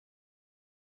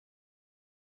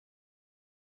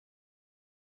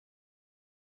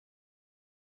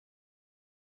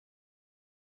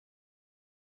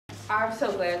I'm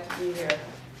so glad to be here,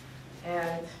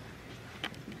 and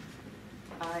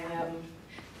I am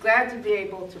glad to be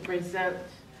able to present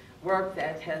work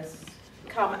that has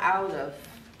come out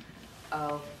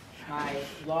of my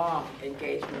long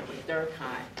engagement with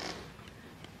Durkheim.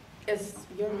 Is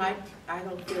your mic? I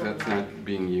don't feel that's the mic. not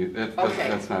being used.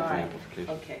 That's not for amplification.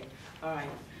 Okay, all right.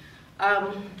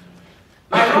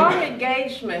 My long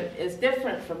engagement is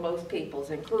different from most people's,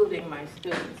 including my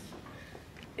students,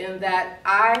 in that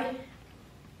I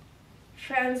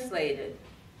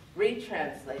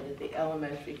retranslated the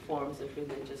elementary forms of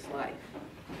religious life,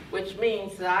 which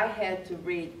means that I had to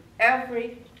read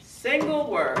every single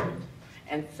word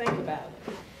and think about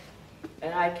it.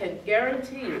 And I can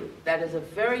guarantee you that is a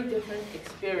very different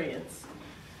experience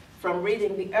from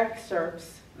reading the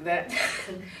excerpts that,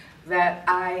 that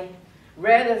I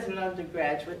read as an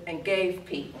undergraduate and gave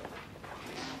people.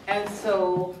 And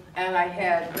so, and I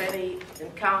had many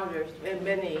encounters and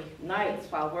many nights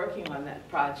while working on that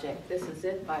project. This is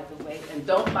it, by the way, and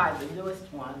don't buy the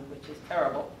newest one, which is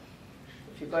terrible,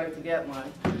 if you're going to get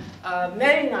one.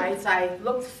 Many nights I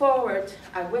looked forward,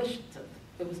 I wished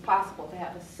it was possible to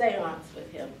have a seance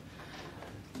with him,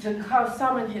 to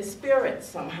summon his spirit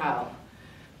somehow,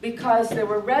 because there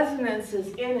were resonances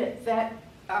in it that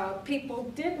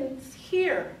people didn't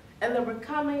hear, and they were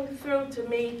coming through to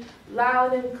me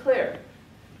loud and clear.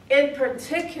 In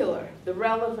particular, the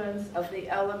relevance of the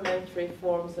elementary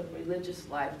forms of religious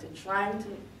life to trying to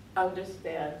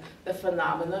understand the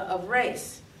phenomena of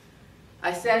race.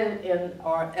 I said it in,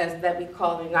 or as that we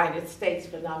call the United States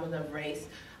phenomena of race.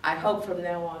 I hope from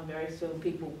now on, very soon,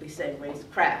 people will be saying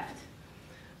racecraft.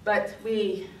 But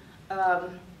we,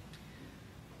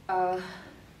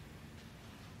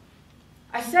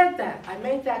 I said that. I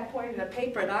made that point in a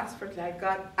paper at Oxford, and I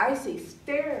got icy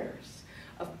stares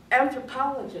of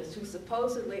anthropologists who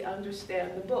supposedly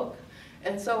understand the book.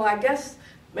 And so I guess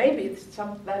maybe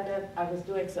that meant I was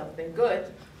doing something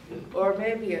good, or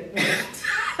maybe it meant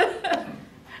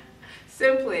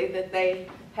simply that they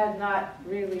had not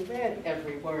really read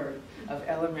every word of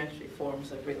elementary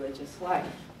forms of religious life.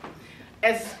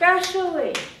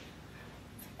 Especially,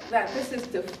 that this is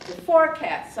to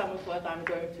forecast some of what I'm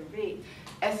going to read.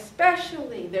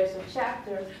 Especially, there's a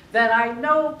chapter that I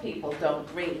know people don't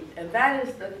read, and that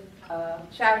is the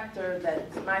chapter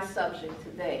that's my subject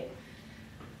today,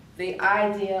 the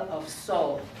idea of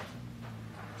soul.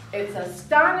 It's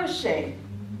astonishing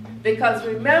because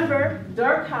remember,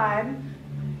 Durkheim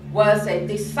was a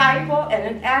disciple and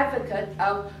an advocate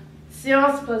of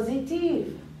science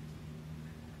positive,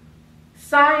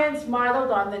 science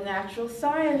modeled on the natural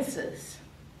sciences.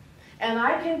 And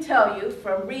I can tell you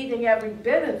from reading every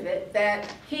bit of it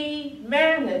that he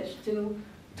managed to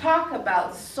talk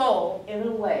about soul in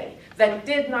a way that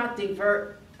did not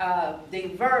diverge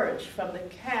from the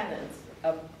canons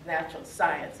of natural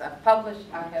science. I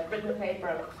have written a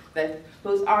paper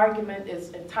whose argument is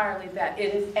entirely that.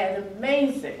 It is an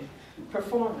amazing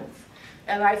performance.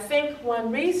 And I think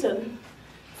one reason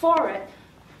for it,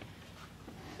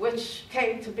 which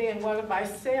came to be in one of my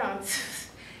seances,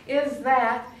 is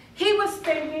that he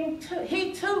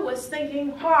too was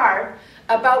thinking hard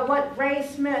about what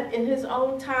race meant in his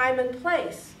own time and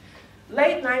place.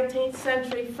 Late 19th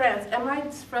century France. Am I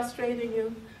frustrating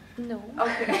you? No.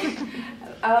 Okay.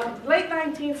 Late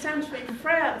 19th century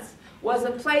France was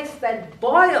a place that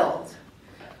boiled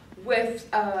with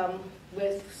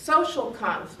social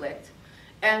conflict,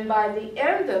 and by the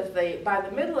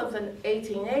middle of the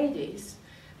 1880s,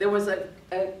 there was an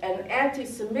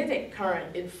anti-Semitic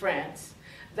current in France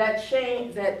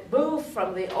that moved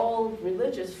from the old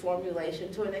religious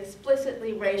formulation to an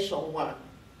explicitly racial one,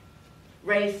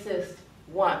 racist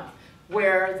one,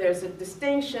 where there's a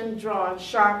distinction drawn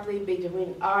sharply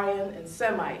between Aryan and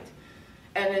Semite.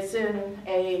 And it's in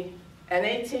an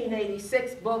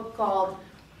 1886 book called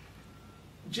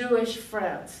Jewish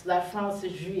France, La France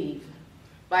Juive,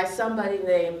 by somebody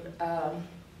named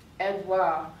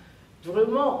Edouard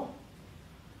Drummond.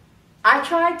 I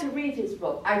tried to read his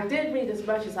book. I did read as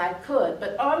much as I could,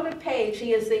 but on the page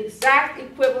he is the exact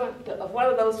equivalent of one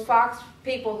of those fox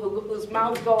people whose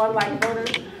mouths go on like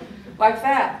motors, like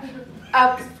that.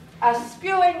 A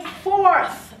spewing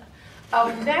forth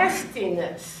of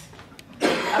nastiness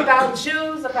about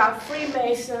Jews, about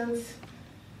Freemasons,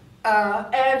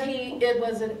 and it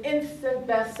was an instant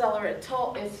bestseller. It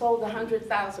sold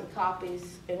 100,000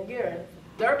 copies in a year.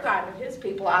 Durkheim and his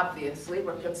people obviously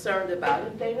were concerned about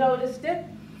it. They noticed it.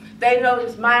 They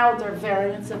noticed milder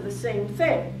variants of the same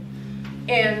thing.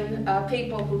 in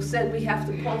people who said we have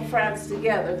to pull France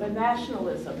together. The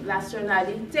nationalism,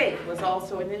 nationalité, was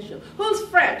also an issue. Who's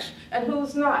French and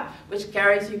who's not, which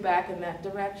carries you back in that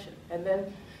direction. And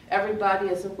then everybody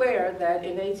is aware that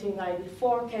in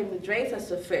 1894 came the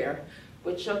Dreyfus Affair,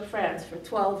 which shook France for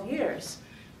 12 years.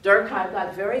 Durkheim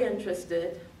got very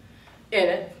interested in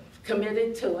it,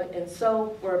 committed to it, and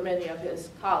so were many of his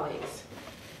colleagues.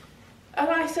 And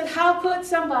I said, how could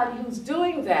somebody who's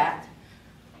doing that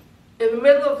in the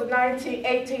middle of the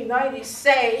 1890s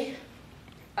say,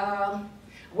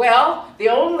 well,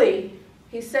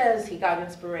 he says he got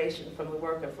inspiration from the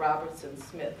work of Robertson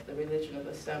Smith, The Religion of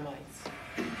the Semites.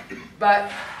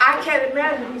 But I can't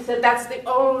imagine, he said, that's the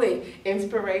only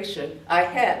inspiration I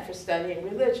had for studying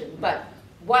religion. But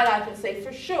what I can say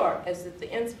for sure is that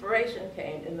the inspiration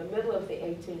came in the middle of the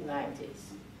 1890s,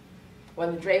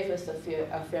 when the Dreyfus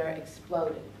affair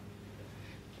exploded.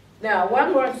 Now,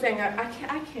 one more thing, I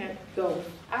can't go.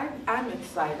 I'm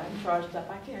excited. I'm charged up.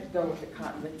 I can't go with the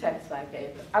text I gave.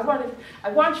 I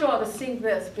want you all to see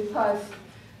this because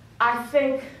I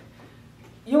think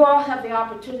you all have the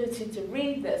opportunity to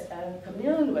read this and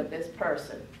commune with this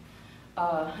person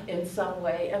in some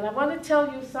way. And I want to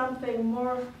tell you something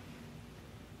more.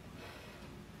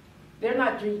 They're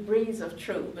not degrees of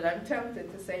truth, but I'm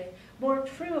tempted to say more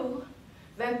true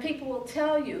than people will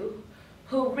tell you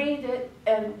who read it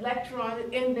and lecture on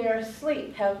it in their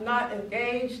sleep, have not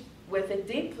engaged with it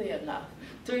deeply enough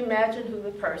to imagine who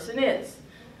the person is.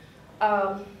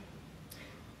 Does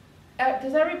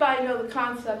everybody know the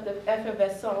concept of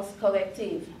effervescence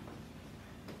collective?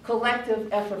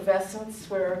 Collective effervescence,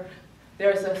 where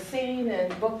there's a scene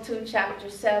in Book 2, Chapter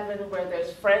 7, where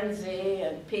there's frenzy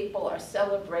and people are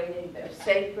celebrating their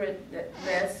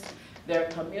sacredness, their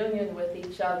communion with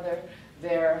each other.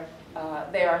 They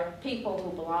are people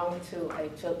who belong to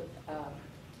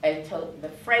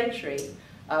the phratry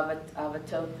of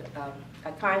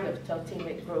a kind of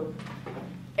totemic group,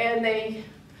 and they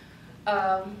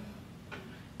and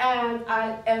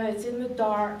it's in the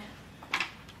dark,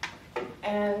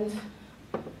 and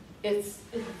it's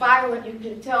violent. You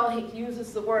can tell he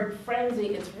uses the word frenzy.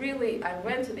 It's really, I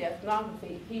went to the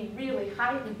ethnography, he really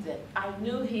heightened it. I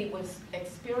knew he was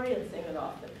experiencing it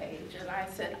off the page, and I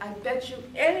said, I bet you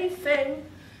anything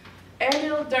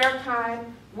Emile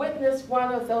Durkheim witnessed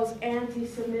one of those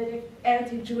anti-Semitic,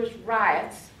 anti-Jewish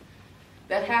riots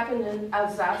that happened in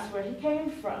Alsace, where he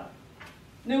came from.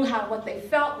 Knew what they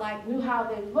felt like, knew how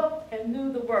they looked, and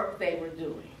knew the work they were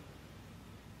doing.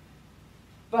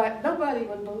 But nobody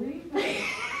would believe me.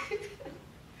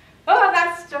 Oh,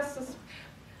 that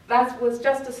was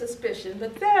just a suspicion.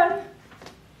 But then,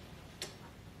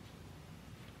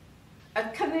 a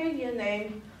Canadian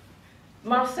named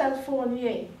Marcel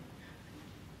Fournier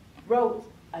wrote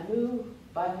a new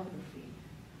biography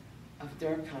of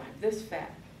Durkheim, this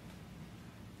fact.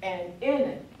 And in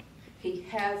it, he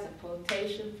has a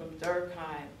quotation from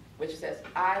Durkheim, which says,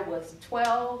 I was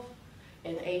 12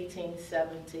 in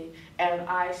 1870, and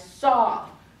I saw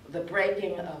the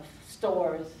breaking of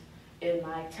stores in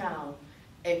my town,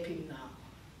 Épinal.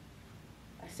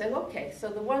 I said, okay, so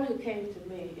the one who came to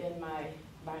me in my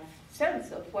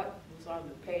sense of what was on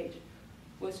the page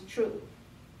was true.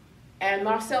 And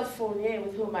Marcel Fournier,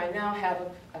 with whom I now have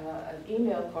an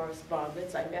email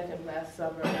correspondence, I met him last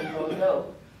summer in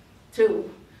Bordeaux, too.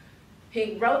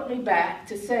 He wrote me back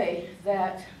to say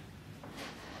that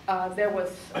there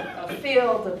was a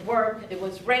field of work, it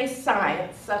was race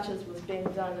science, such as was being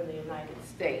done in the United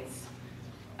States,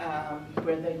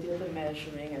 where they did the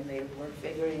measuring and they were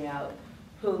figuring out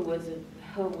who was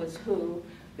who.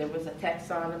 There was a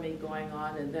taxonomy going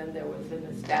on, and then there was an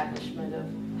establishment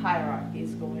of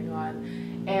hierarchies going on.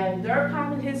 And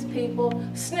Durkheim and his people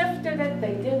sniffed at it,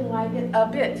 they didn't like it a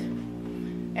bit.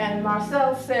 And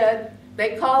Marcel said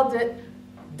they called it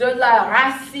de la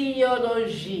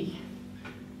raciologie.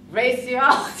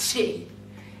 Raciology,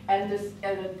 and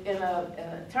in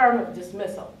a term of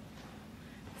dismissal.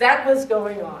 That was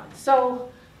going on. So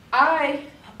I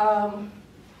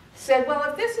said, well,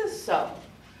 if this is so,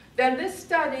 then this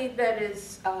study that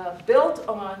is built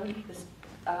on this,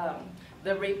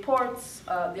 the reports,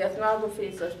 the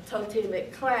ethnographies of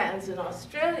totemic clans in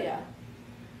Australia,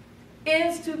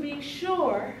 is to be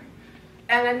sure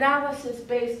an analysis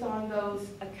based on those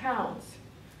accounts.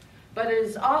 But it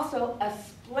is also a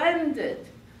splendid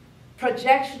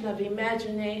projection of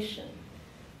imagination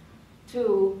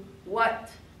to what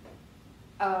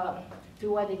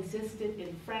existed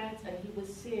in France, and he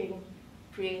was seeing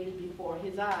created before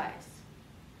his eyes.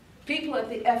 People at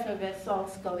the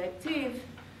effervescence collective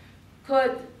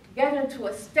could get into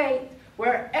a state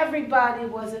where everybody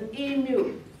was an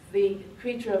emu the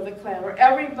creature of the clan, where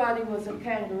everybody was a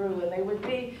kangaroo, and they would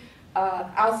be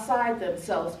outside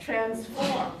themselves,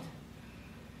 transformed.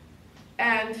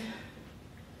 And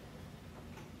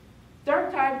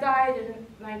Durkheim died in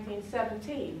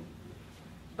 1917,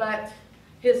 but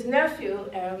his nephew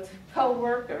and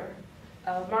co-worker,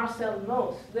 Marcel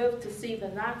Mauss, lived to see the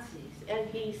Nazis, and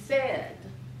he said,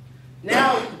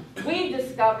 now we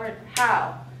discovered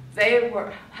how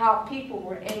people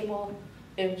were able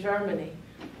in Germany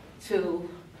to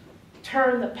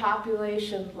turn the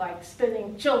population like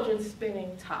children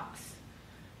spinning tops.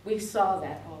 We saw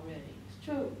that already. It's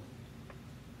true.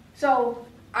 So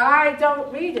I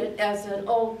don't read it as an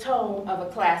old tome of a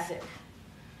classic.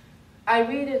 I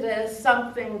read it as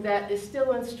something that is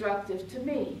still instructive to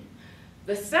me.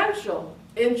 The central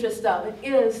interest of it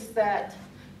is that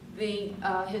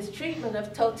his treatment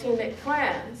of totemic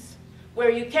clans,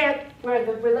 where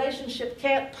the relationship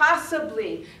can't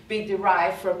possibly be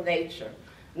derived from nature,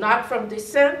 not from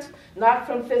descent, not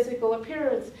from physical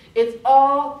appearance. It's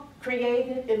all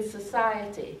created in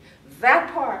society.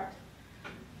 That part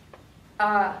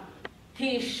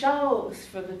he shows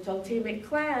for the totemic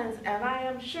clans, and I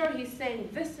am sure he's saying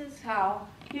this is how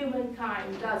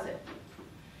humankind does it.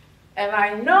 And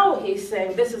I know he's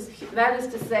saying that is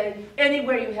to say,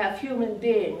 anywhere you have human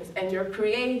beings and you're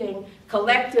creating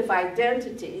collective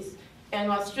identities. In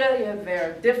Australia,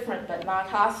 they're different but not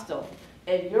hostile.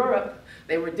 In Europe,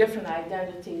 they were different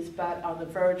identities but on the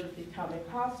verge of becoming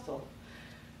hostile.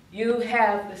 You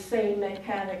have the same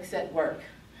mechanics at work.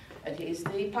 And he's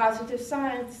the positive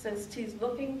scientist. He's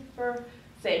looking for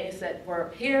things that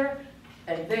work here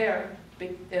and there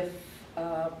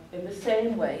in the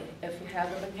same way if you have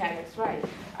the mechanics right.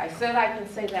 I said I can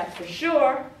say that for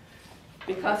sure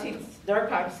because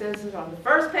Durkheim says it on the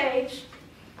first page,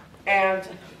 and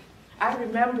I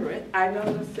remember it. I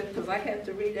noticed it because I had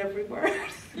to read every word.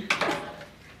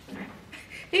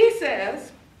 He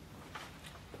says,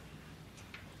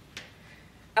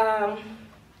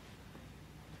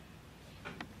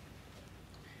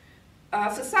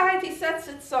 society sets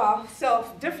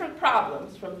itself different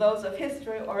problems from those of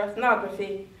history or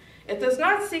ethnography. It does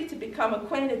not seek to become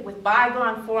acquainted with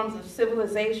bygone forms of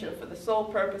civilization for the sole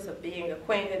purpose of being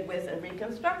acquainted with and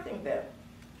reconstructing them.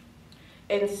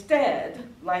 Instead,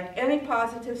 like any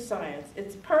positive science,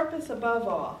 its purpose above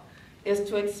all is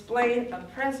to explain a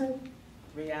present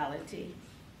reality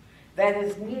that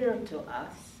is near to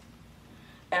us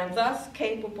and thus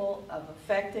capable of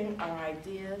affecting our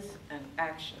ideas and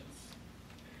actions.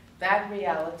 That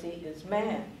reality is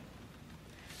man.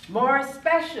 More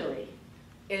especially,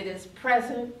 it is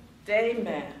present-day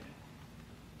man,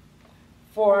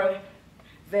 for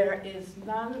there is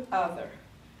none other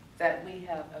that we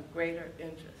have a greater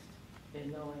interest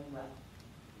in knowing well.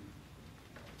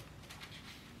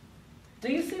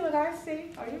 Do you see what I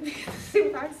see? Are you see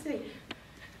what I see?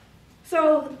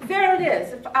 So there it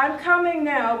is. I'm coming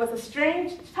now with a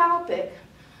strange topic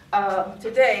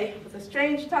today, with a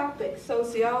strange topic,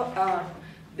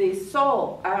 the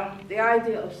soul, the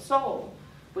idea of soul,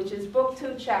 which is Book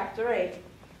 2, Chapter 8.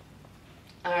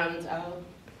 And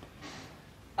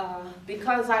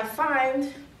because I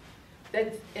find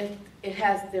that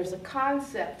there's a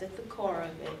concept at the core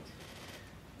of it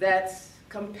that's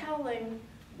compelling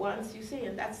once you see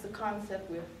it. That's the concept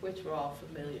with which we're all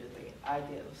familiar, the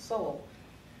idea of soul.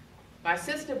 My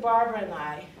sister Barbara and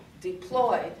I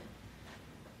deployed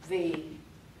the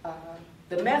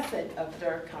method of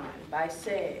Durkheim by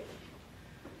saying,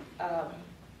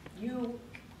 you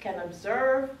can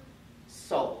observe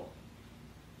soul,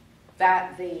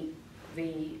 that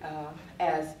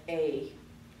as a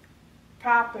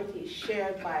property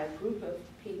shared by a group of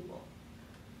people,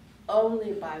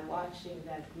 only by watching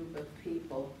that group of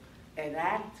people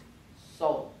enact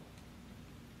soul.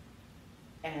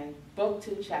 And Book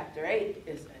 2, Chapter 8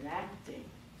 is enacting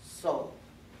soul.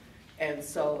 And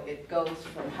so it goes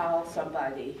from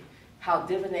how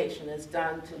divination is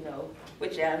done to know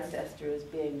which ancestor is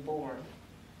being born,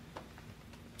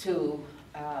 to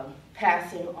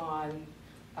passing on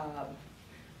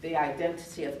the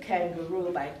identity of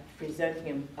kangaroo by presenting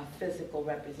him a physical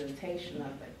representation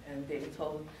of it and being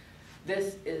told,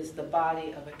 this is the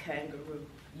body of a kangaroo.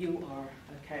 You are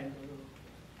a kangaroo.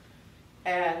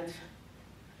 And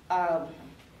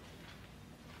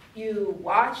you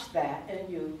watch that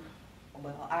and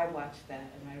I watched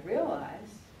that and I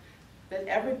realized that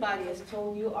everybody is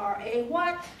told you are a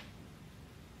what?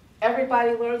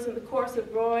 Everybody learns in the course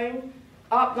of growing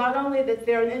up not only that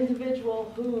they're an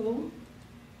individual who,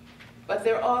 but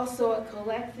they're also a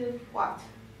collective what?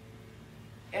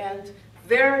 And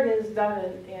there it is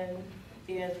done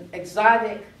in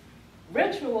exotic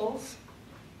rituals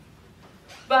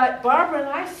But Barbara and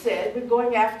I said we're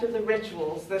going after the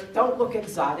rituals that don't look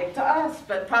exotic to us,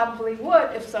 but probably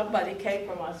would if somebody came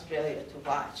from Australia to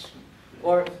watch.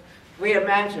 Or we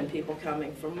imagine people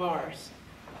coming from Mars.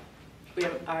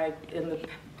 In the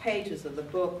pages of the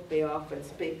book, they often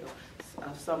speak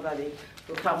of somebody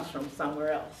who comes from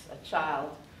somewhere else, a child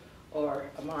or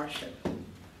a Martian.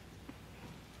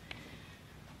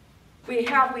 We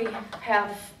have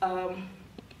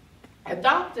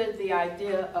adopted the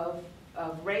idea of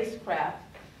racecraft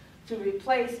to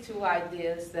replace two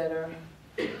ideas that are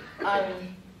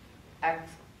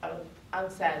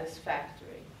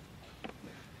unsatisfactory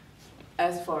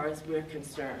as far as we're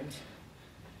concerned.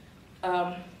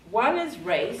 One is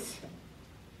race,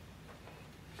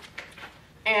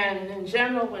 and in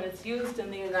general, when it's used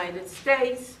in the United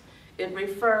States, it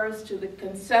refers to the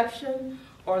conception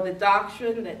or the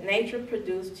doctrine that nature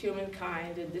produced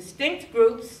humankind in distinct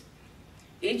groups,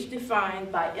 each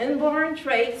defined by inborn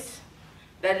traits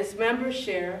that its members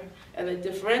share and that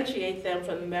differentiate them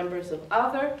from the members of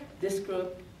other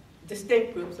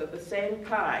distinct groups of the same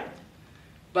kind,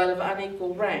 but of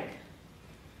unequal rank.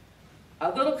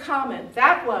 A little comment,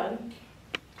 that one,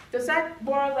 does that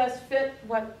more or less fit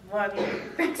what one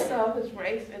thinks of as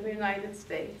race in the United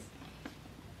States?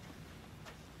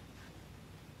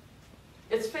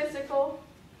 It's physical,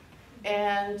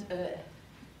 and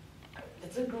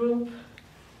it's a group,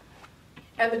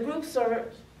 and the groups are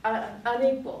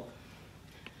unequal.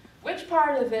 Which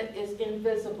part of it is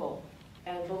invisible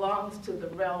and belongs to the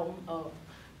realm of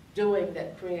doing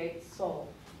that creates soul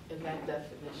in that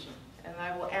definition? And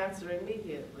I will answer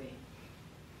immediately.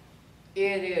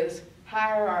 It is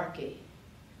hierarchy.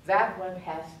 That one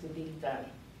has to be done.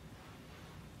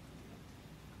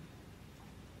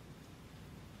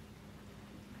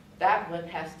 That one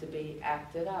has to be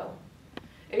acted out.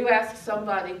 If you ask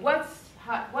somebody, what's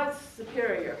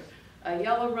superior, a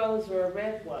yellow rose or a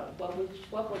red one? What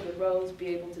would the rose be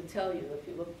able to tell you if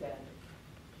you looked at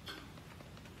it?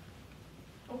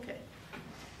 Okay.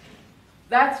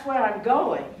 That's where I'm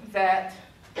going,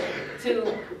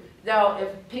 now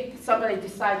if somebody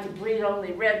decided to breed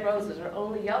only red roses or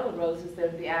only yellow roses,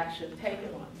 there'd be action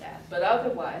taken on that. But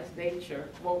otherwise, nature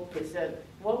won't present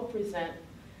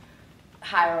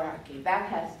hierarchy. That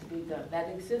has to be done. That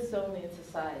exists only in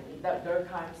society.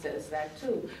 Durkheim says that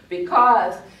too,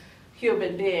 because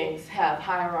human beings have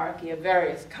hierarchy of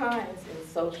various kinds in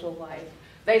social life.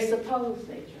 They suppose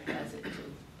nature has it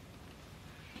too.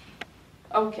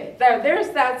 Okay,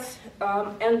 there's that,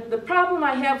 and the problem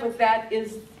I have with that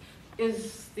is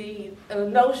the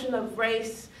notion of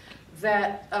race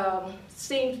that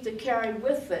seems to carry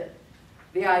with it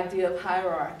the idea of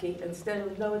hierarchy instead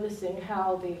of noticing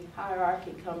how the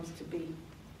hierarchy comes to be.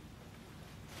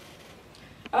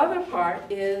 Other part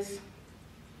is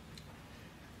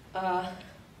and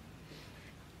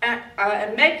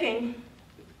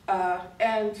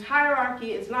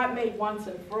hierarchy is not made once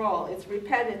and for all. It's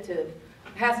repetitive.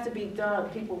 It has to be done.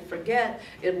 People forget,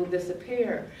 it will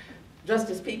disappear. Just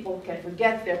as people can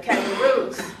forget their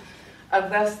kangaroos,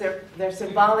 unless they're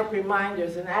symbolic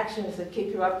reminders and actions that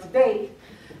keep you up to date.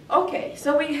 Okay,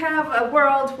 so we have a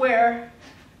world where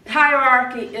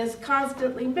hierarchy is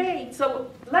constantly made. So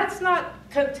let's not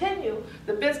continue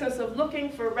the business of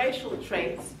looking for racial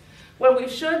traits when we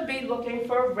should be looking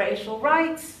for racial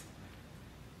rights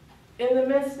in the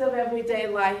midst of everyday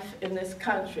life in this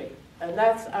country. And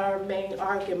that's our main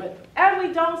argument. And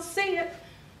we don't see it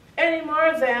any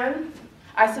more than,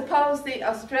 I suppose, the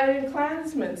Australian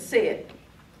Klansmen see it.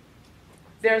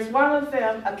 There's one of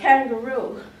them, a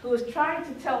kangaroo, who is trying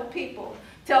to tell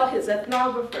his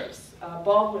ethnographers,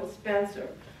 Baldwin Spencer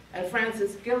and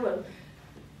Francis Gillen,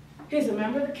 he's a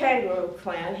member of the Kangaroo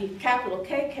Clan, he's capital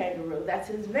K Kangaroo, that's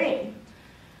his name.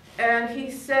 And he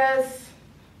says,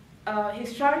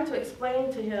 he's trying to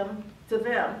explain to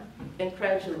them,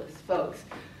 incredulous folks,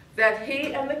 that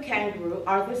he and the kangaroo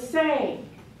are the same.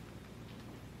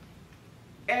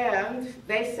 And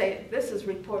they say, this is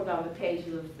reported on the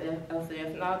pages of the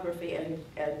ethnography, and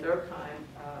Durkheim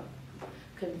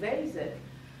conveys it.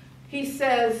 He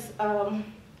says,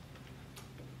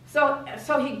 so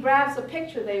he grabs a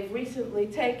picture they've recently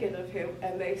taken of him,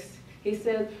 and he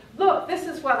says, look, this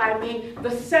is what I mean,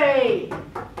 the same.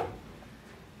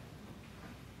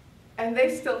 And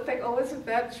they still think, oh, isn't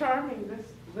that charming,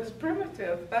 this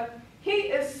primitive? But he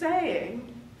is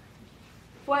saying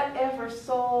whatever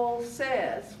soul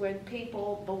says when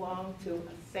people belong to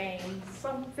a same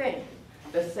something,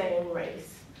 the same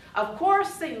race. Of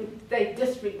course, they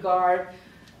disregard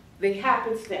the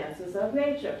happenstances of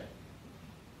nature.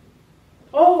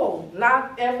 Oh,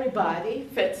 not everybody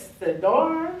fits the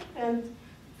norm, and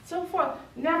so forth.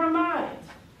 Never mind.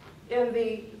 In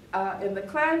the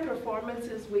Klan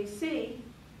performances we see,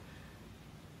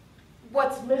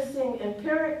 what's missing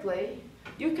empirically,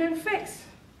 you can fix.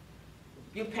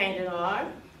 You paint an arm,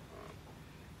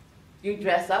 you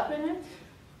dress up in it,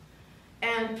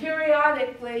 and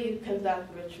periodically you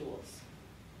conduct rituals.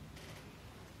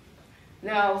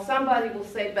 Now, somebody will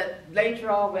say, but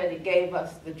nature already gave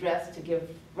us the dress to give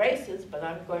races, but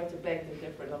I'm going to beg to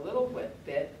differ a little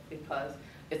bit because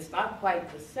it's not quite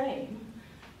the same.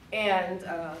 And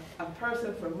a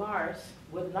person from Mars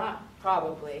would not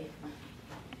probably,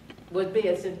 would be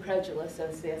as incredulous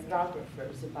as the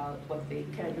ethnographers about what the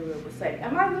kangaroo was saying.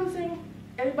 Am I losing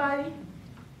anybody?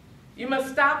 You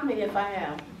must stop me if I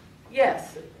am.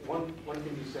 Yes? One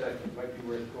thing you said I think might be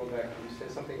worth going back to. You said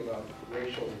something about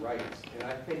racial rights, and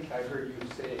I think I heard you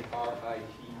say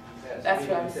R-I-T-E-S. That's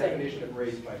what I'm saying. Definition of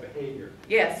race by behavior.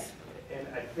 Yes. And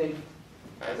I think,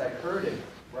 as I heard it,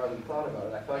 rather than thought about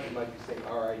it, I thought you might be saying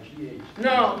R-I-G-H.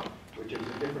 No. Which is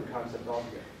a different concept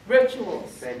altogether. Rituals.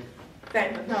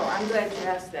 Thank you. No, I'm glad you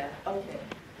asked that. Okay.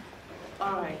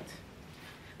 All right.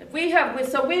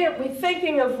 We're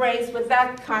thinking of race with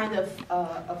that kind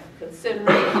of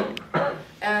consideration,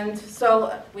 and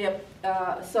so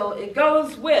so it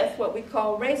goes with what we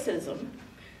call racism,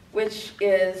 which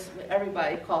is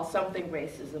everybody calls something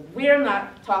racism. We're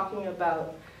not talking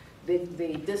about the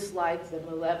dislike, the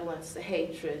malevolence, the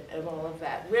hatred, and all of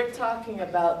that. We're talking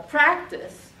about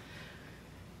practice,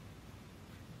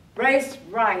 race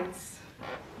rights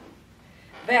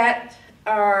that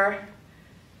are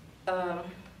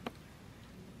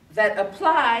that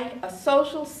apply a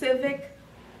social, civic,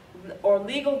 or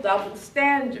legal double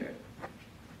standard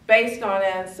based on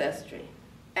ancestry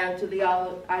and to the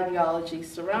ideology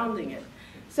surrounding it.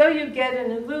 So you get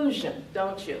an illusion,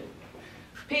 don't you?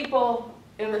 People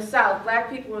in the South, black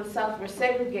people in the South were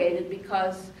segregated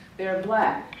because they're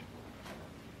black.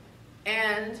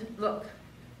 And look,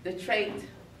 the trait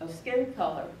of skin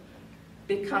color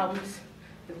becomes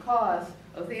the cause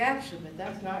of the action, but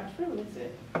that's not true, is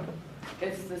it?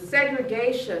 It's the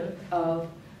segregation of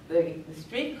the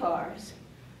streetcars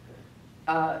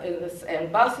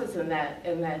and buses in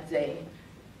that day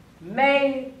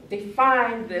may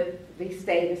define the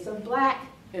status of black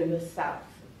in the South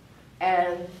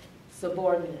and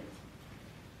subordinate.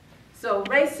 So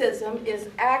racism is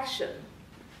action.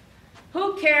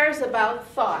 Who cares about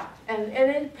thought? And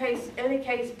in any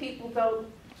case, people don't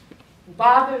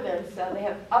bother themselves. They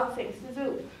have other things to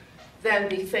do than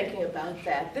be thinking about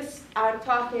that. I'm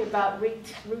talking about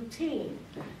routine.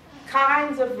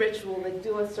 Kinds of ritual that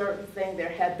do a certain thing. They're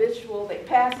habitual. They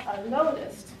pass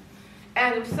unnoticed.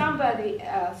 And if somebody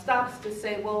stops to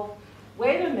say, well,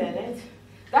 wait a minute,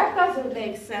 that doesn't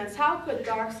make sense. How could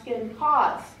dark skin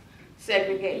cause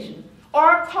segregation?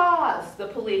 Or cause the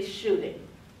police shooting?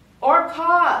 Or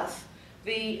cause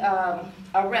the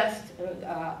arrest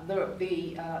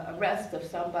of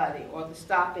somebody, or the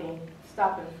stop and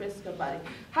frisk somebody?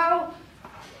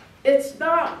 It's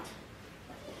not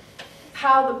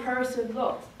how the person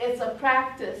looks. It's a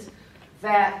practice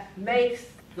that makes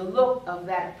the look of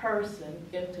that person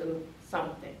into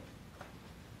something.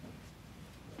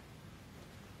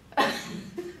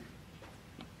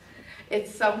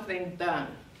 It's something done.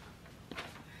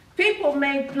 People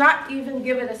may not even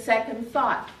give it a second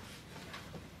thought.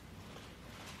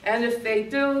 And if they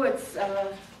do, it's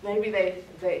maybe they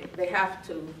have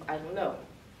to, I don't know.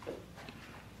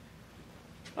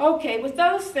 Okay, with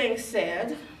those things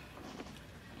said,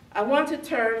 I want to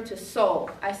turn to soul.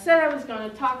 I said I was going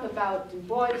to talk about Du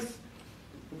Bois,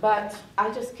 but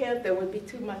I just can't. There would be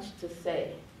too much to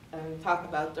say and talk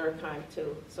about Durkheim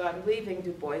too. So I'm leaving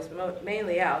Du Bois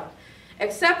mainly out,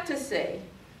 except to say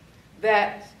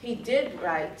that he did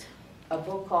write a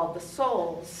book called The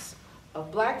Souls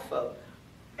of Black Folk,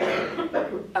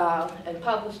 and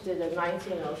published it in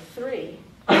 1903.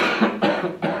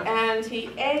 And he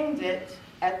aimed it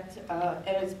at,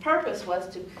 and his purpose was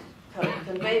to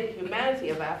convey the humanity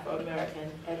of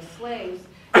Afro-American slaves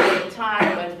at a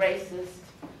time when racist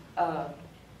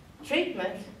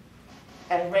treatment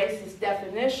and racist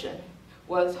definition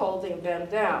was holding them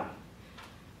down.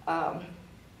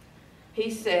 He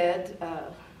said,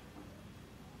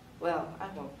 well, I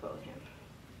won't quote him.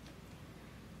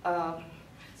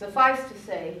 Suffice to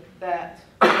say that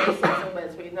racism,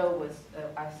 as we know, was,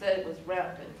 I said it was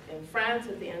rampant in France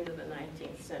at the end of the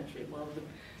 19th century. Well, the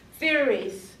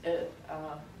theories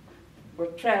were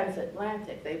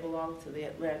transatlantic. They belonged to the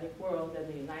Atlantic world, and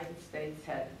the United States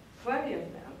had plenty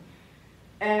of them.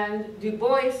 And Du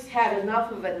Bois had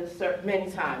enough of it many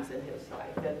times in his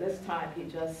life. And this time he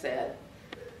just said,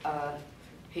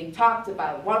 he talked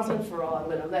about once and for all, I'm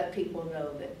going to let people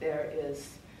know that there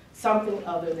is something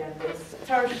other than this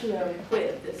tertiary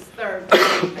quid, this third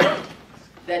quid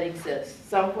that exists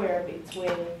somewhere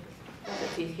between,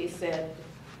 he said,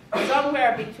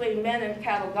 somewhere between men and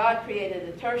cattle, God created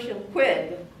a tertium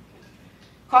quid,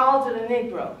 called it a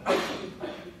Negro,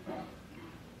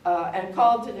 and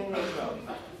called it a Negro.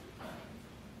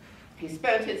 He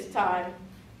spent his time,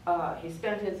 he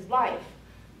spent his life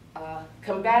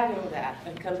combating that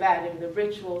and combating the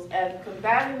rituals and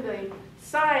combating the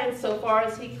science so far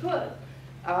as he could.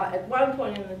 At one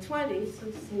point in the 20s,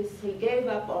 he gave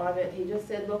up on it. He just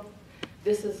said, look,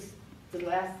 this is the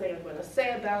last thing I'm going to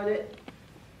say about it.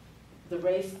 The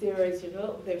race theories, you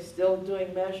know, they're still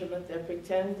doing measurement. They're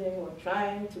pretending or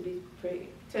trying to be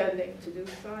pretending to do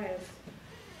science.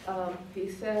 He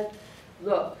said,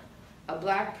 look, a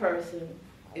black person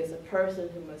is a person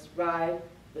who must ride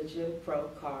the Jim Crow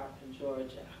car in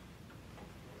Georgia.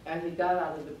 And he got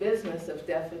out of the business of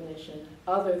definition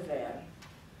other than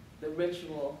the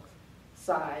ritual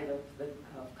side of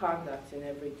conduct in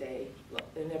everyday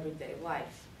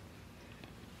life.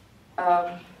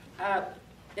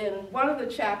 In one of the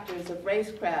chapters of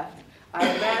Racecraft, I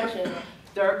imagine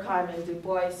Durkheim and Du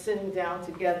Bois sitting down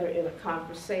together in a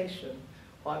conversation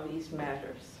on these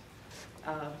matters.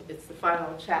 It's the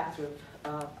final chapter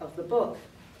of the book.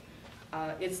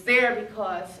 It's there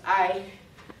because I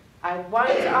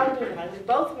wanted to underline, we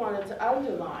both wanted to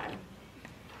underline,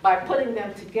 by putting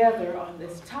them together on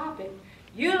this topic,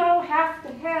 you don't have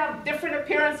to have different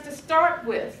appearance to start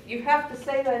with. You have to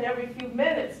say that every few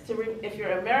minutes, if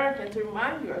you're American, to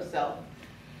remind yourself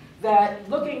that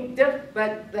looking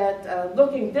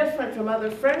different from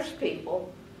other French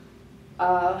people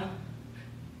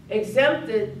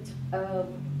exempted,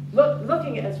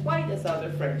 looking as white as other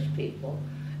French people,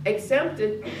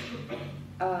 exempted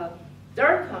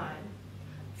Durkheim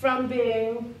from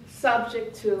being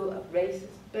subject to a racist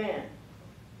ban.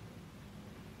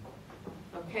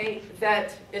 Okay,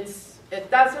 that it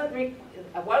doesn't,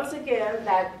 once again,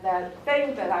 that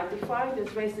thing that I defined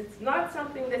as race, it's not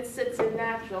something that sits in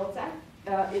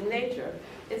in nature,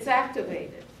 it's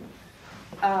activated.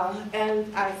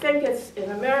 And I think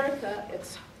in America,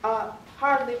 it's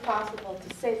hardly possible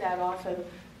to say that often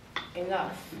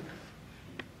enough.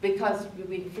 Because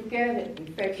we forget it, we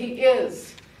think he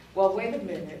is. Well, wait a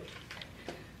minute.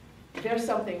 There's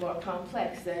something more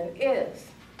complex than is.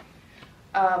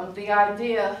 The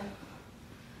idea,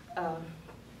 well,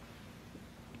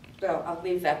 I'll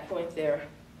leave that point there.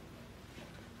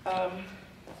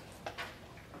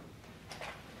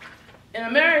 In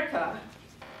America,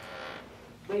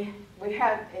 we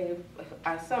had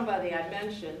somebody I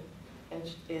mentioned,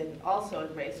 also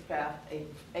in Racecraft,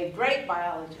 a great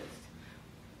biologist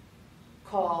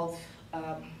called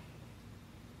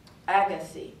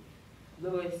Agassiz,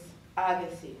 Louis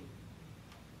Agassiz.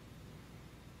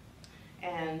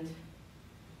 And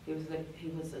he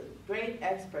was a great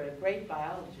expert, a great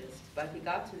biologist, but he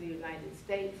got to the United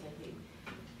States and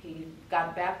he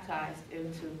got baptized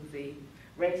into the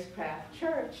Racecraft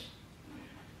Church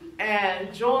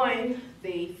and joined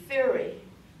the theory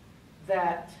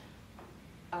that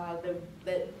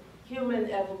that human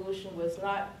evolution was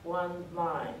not one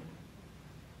line.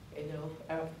 You know,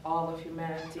 all of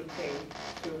humanity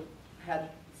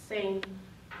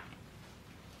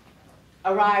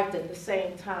arrived at the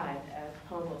same time as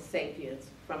Homo sapiens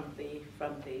from the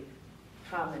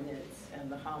hominids and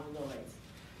the hominoids.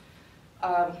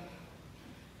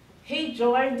 He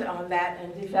joined on that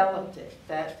and developed it,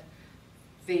 that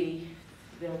every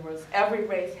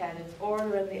race had its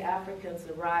order and the Africans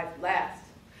arrived last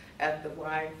at the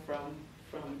line from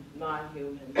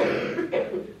non-human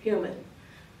to human.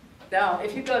 Now,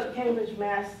 if you go to Cambridge,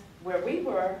 Mass, where we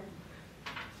were,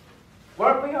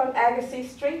 weren't we on Agassiz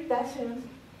Street? That's him.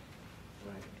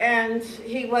 Right. And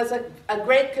he was a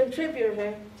great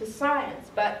contributor to science,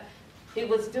 but he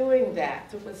was doing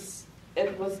that.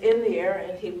 It was in the air,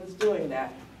 and he was doing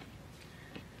that.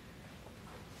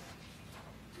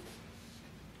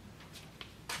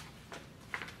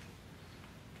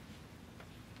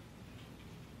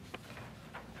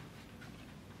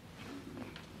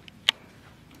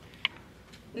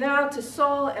 Now to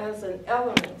soul as an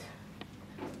element,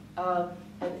 an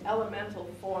elemental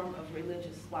form of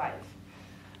religious life.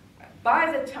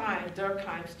 By the time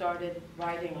Durkheim started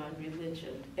writing on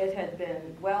religion, it had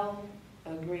been well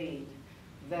agreed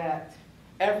that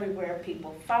everywhere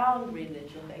people found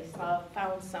religion, they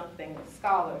found something.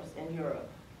 Scholars in Europe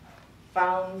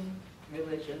found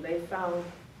religion. They found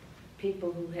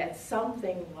people who had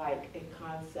something like a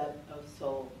concept of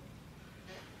soul.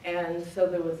 And so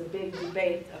there was a big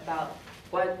debate about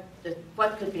what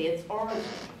could be its origin.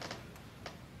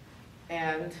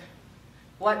 And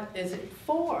what is it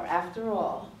for, after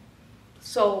all?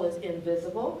 Soul is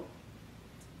invisible.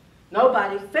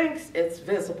 Nobody thinks it's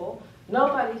visible.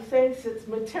 Nobody thinks it's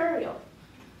material.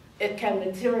 It can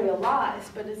materialize,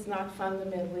 but it's not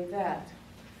fundamentally that.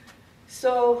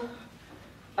 So,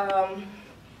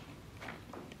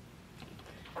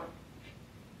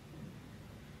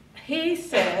 he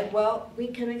said, well, we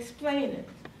can explain it.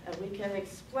 And we can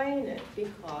explain it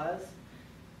because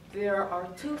there are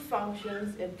two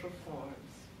functions it performs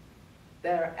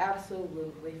that are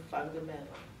absolutely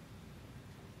fundamental.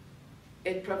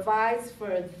 It provides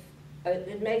for,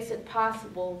 it makes it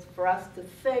possible for us to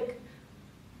think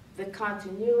the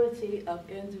continuity of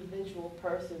individual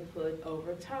personhood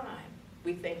over time.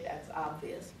 We think that's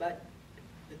obvious, but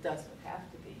it doesn't have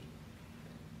to be.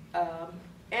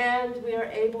 And we are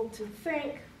able to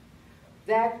think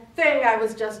that thing I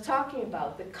was just talking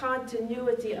about, the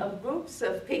continuity of groups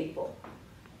of people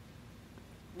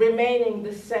remaining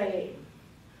the same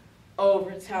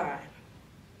over time.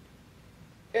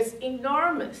 It's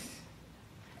enormous,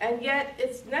 and yet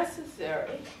it's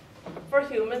necessary for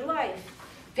human life.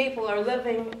 People are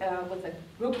living with a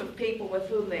group of people with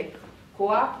whom they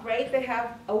cooperate. They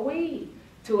have a we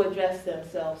to address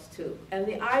themselves to. And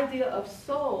the idea of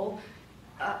soul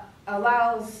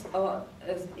allows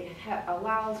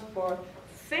for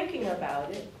thinking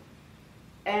about it,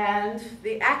 and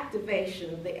the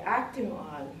activation, the acting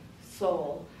on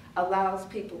soul allows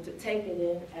people to take it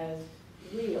in as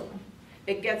real.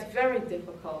 It gets very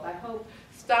difficult. I hope,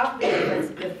 stop me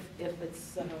if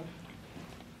it's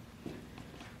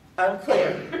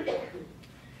unclear.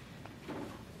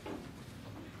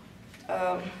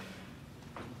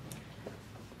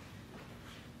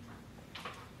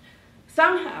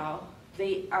 Somehow,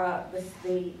 the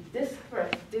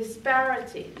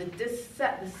disparity,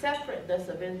 the separateness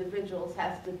of individuals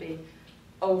has to be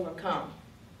overcome,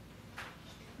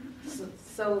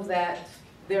 so that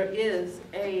there is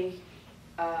a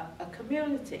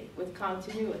community with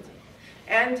continuity.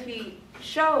 And he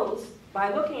shows,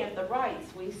 by looking at the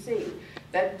rites, we see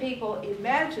that people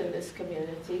imagine this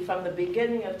community from the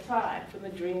beginning of time, from the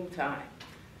dream time.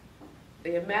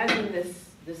 They imagine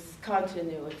this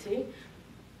continuity,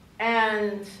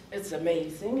 and it's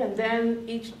amazing. And then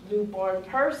each newborn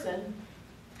person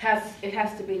has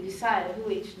to be decided who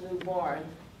each newborn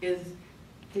is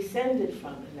descended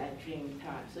from in that dream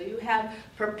time. So you have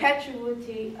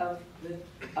perpetuity of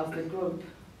the group.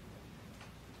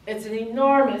 It's an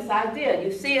enormous idea.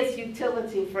 You see its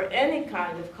utility for any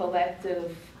kind of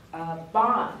collective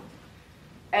bond,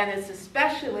 and it's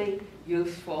especially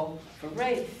useful for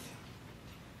race.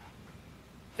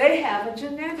 They have a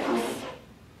genetics,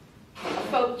 a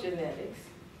folk genetics,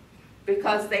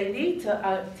 because they need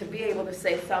to be able to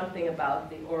say something about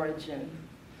the origin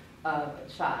of a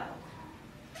child.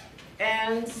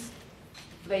 And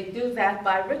they do that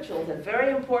by rituals, a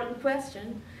very important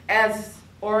question, as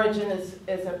origin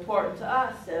is important to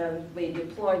us, and we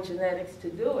deploy genetics to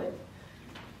do it.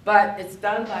 But it's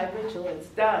done by ritual. It's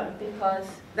done because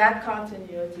that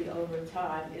continuity over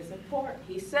time is important.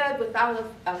 He said without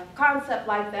a concept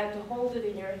like that to hold it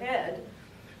in your head,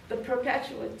 the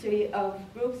perpetuity of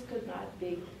groups could not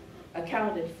be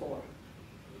accounted for.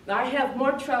 Now, I have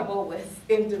more trouble with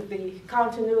the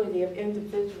continuity of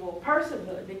individual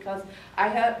personhood because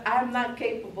I'm not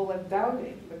capable of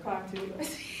doubting the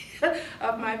continuity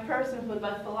of my personhood,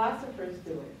 but philosophers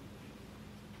do it.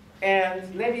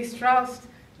 And Levi-Strauss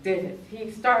did it.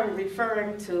 He started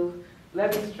referring to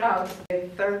Levi-Strauss in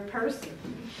third person.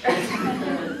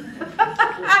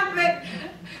 I mean,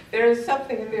 there's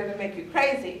something in there to make you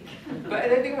crazy.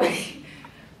 But anyway,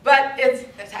 but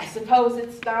I suppose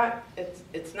it's not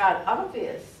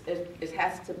obvious. It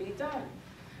has to be done.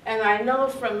 And I know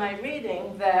from my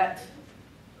reading that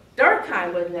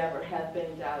Durkheim would never have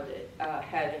been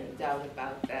had any doubt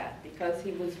about that, because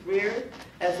he was reared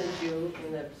as a Jew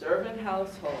in an observant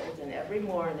household, and every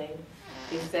morning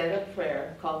he said a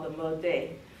prayer called the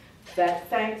Modé that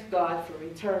thanked God for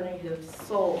returning his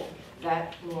soul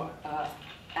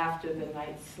after the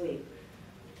night's sleep.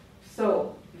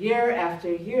 So year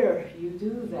after year you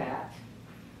do that.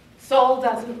 Soul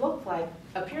doesn't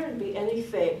appear to be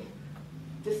anything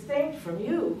distinct from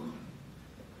you.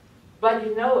 But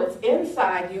you know it's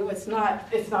inside you. It's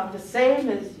not the same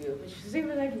as you. But you see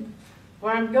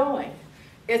where I'm going.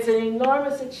 It's an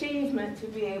enormous achievement to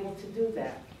be able to do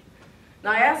that.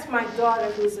 Now I asked my daughter,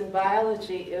 who's in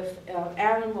biology, if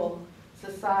animal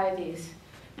societies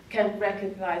can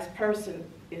recognize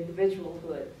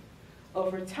individualhood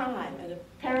over time. And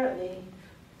apparently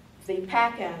the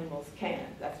pack animals can.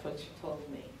 That's what she told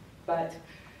me. But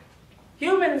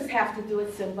humans have to do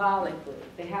it symbolically.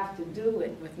 They have to do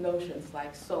it with notions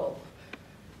like soul.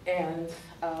 And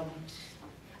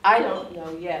I don't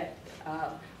know yet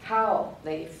how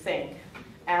they think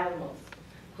animals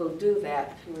who do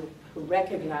that, who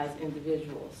recognize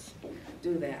individuals,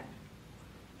 do that.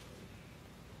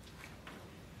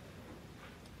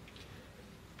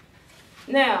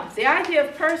 Now, the idea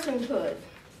of personhood,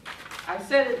 I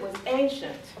said it was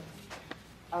ancient.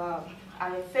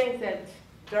 I think that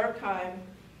Durkheim,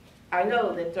 I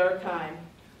know that Durkheim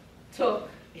took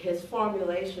his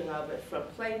formulation of it from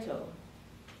Plato.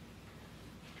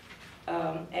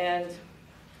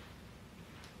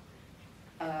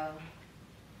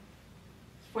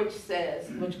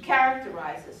 Which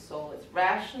characterizes soul. It's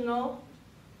rational,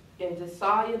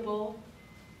 indissoluble,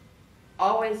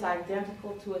 always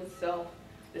identical to itself,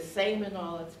 the same in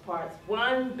all its parts.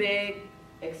 One big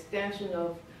extension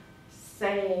of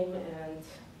same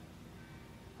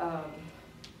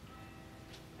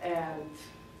and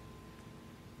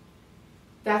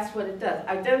that's what it does.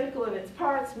 Identical in its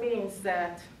parts means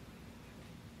that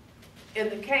in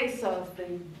the case of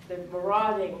the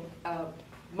marauding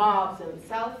mobs in the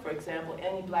South, for example,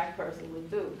 any black person would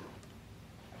do.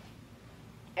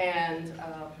 And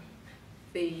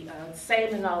the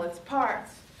same in all its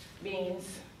parts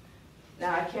means,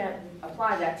 now I can't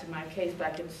apply that to my case, but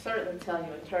I can certainly tell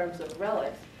you in terms of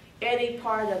relics, any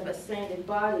part of a sainted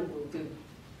body will do.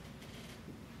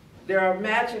 There are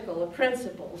magical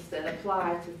principles that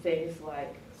apply to things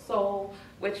like soul,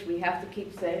 which we have to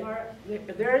keep saying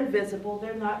they're invisible,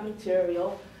 they're not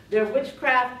material, they're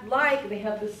witchcraft-like, they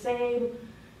have the same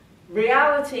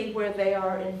reality where they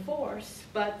are in force,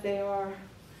 but they are,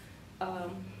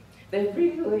 they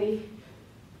really,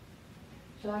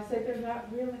 shall I say they're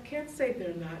not real? I can't say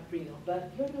they're not real,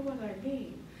 but you know what I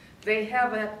mean. They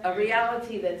have a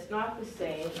reality that's not the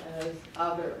same as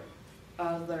other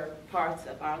parts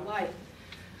of our life.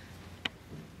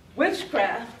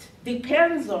 Witchcraft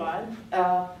depends on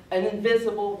an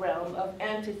invisible realm of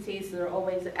entities that are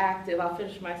always active. I'll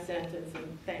finish my sentence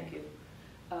and thank you.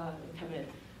 Come in.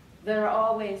 That are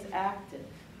always active.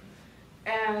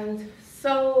 And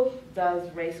so does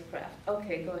racecraft.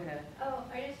 Okay, go ahead. Oh,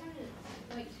 I just wanted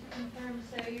to confirm.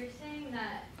 So you're saying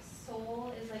that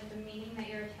soul is like the meaning that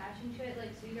you're attaching to it,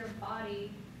 like so your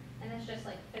body, and it's just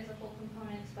like physical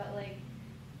components, but like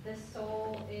the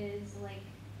soul is like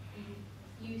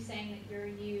you saying that you're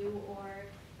you, or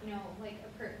you know, like a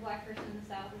black person in the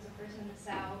South is a person in the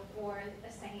South, or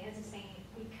a saint is a saint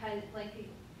because like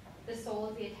the soul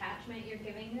is the attachment you're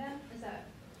giving them. Is that?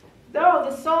 No,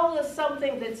 the soul is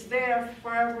something that's there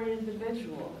for every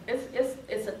individual.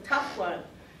 It's a tough one.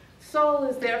 Soul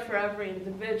is there for every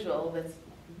individual that's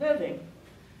living.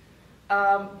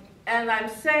 And I'm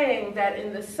saying that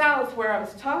in the South, where I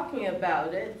was talking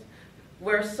about it,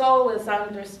 where soul is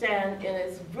understood in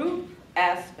its group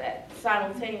aspect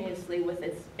simultaneously with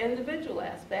its individual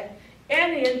aspect,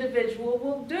 any individual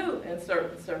will do in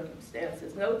certain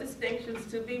circumstances. No distinctions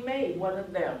to be made, one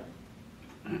of them.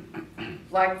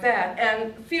 Like that.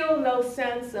 And feel no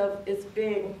sense of it's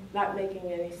being, not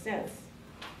making any sense.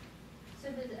 So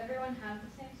does everyone have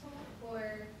the same soul,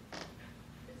 or?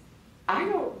 I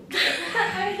don't.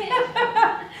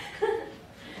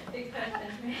 Big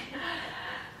question.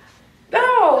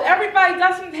 No, everybody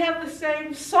doesn't have the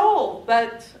same soul,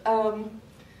 but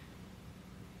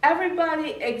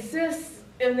everybody exists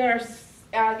in their,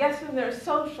 I guess in their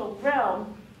social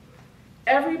realm.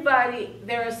 Everybody,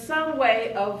 there is some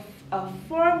way of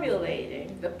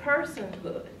formulating the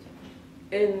personhood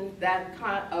in that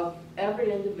of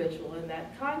every individual in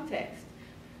that context.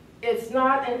 It's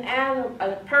not an animal.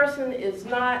 A person is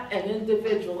not an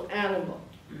individual animal.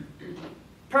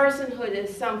 Personhood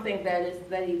is something that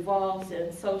evolves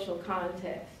in social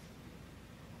context.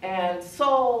 And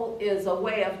soul is a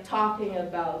way of talking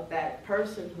about that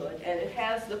personhood, and it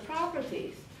has the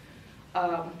properties.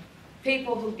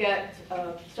 People who get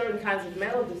certain kinds of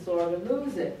mental disorder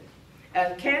lose it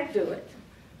and can't do it.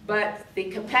 But the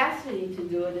capacity to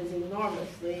do it is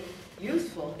enormously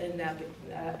useful in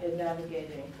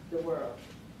navigating the world.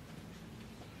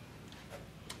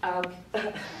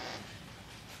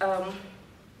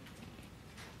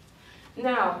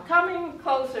 Now, coming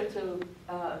closer to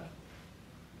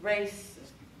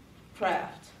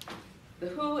racecraft, the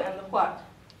who and the what.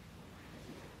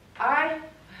 I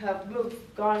have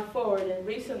gone forward in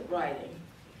recent writing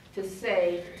to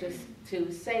say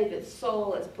that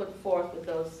soul is put forth with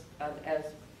those, as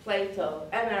Plato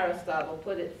and Aristotle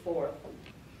put it forth.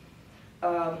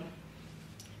 I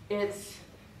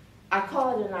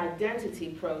call it an identity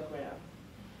program.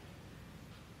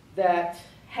 that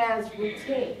has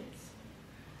routines.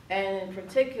 And in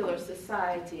particular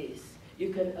societies, you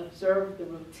can observe the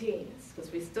routines,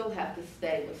 because we still have to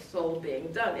stay with soul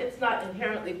being done. It's not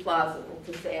inherently plausible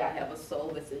to say I have a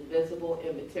soul that's invisible,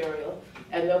 immaterial,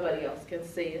 and nobody else can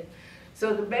see it.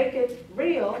 So to make it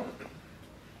real,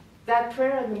 that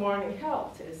prayer in the morning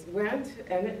helped. It went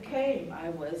and it came. I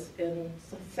was in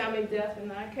semi-death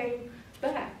and I came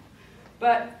back.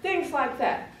 But things like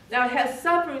that. Now it has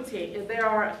subroutine. There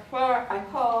are what I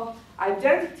call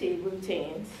identity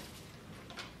routines.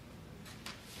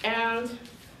 And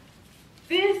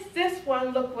this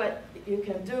one, look what you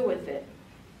can do with it.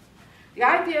 The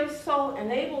idea of soul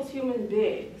enables human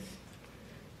beings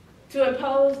to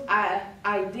impose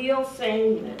ideal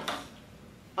sameness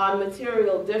on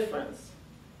material difference,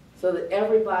 so that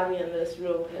everybody in this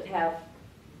room could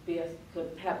be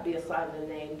assigned a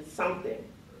name to something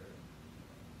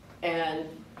and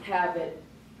have it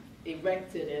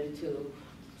erected into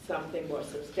something more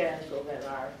substantial than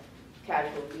our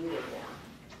casual viewing now.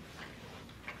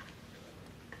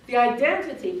 The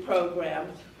identity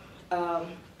program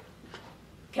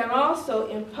can also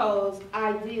impose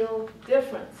ideal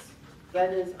difference,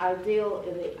 that is, ideal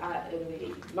in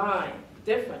the mind,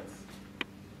 difference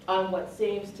on what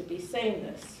seems to be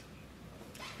sameness.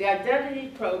 The identity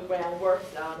program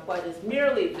works on what is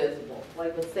merely visible,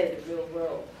 like let's say the real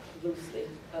world, loosely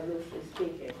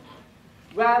speaking,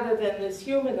 rather than this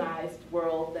humanized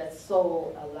world that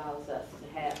soul allows us to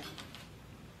have.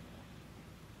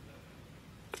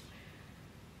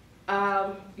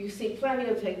 You see plenty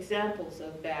of examples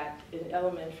of that in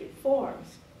elementary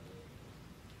forms.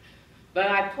 But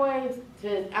I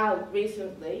pointed out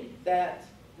recently that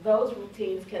those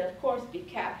routines can, of course, be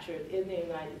captured in the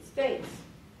United States,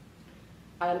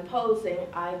 imposing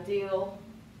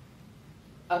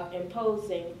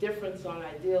difference on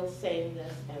ideal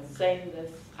sameness and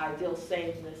ideal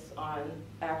sameness on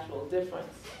actual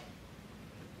difference.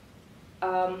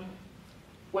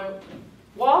 When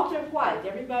Walter White,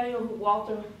 everybody know who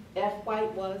Walter F.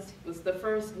 White was the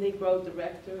first Negro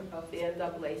director of the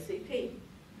NAACP.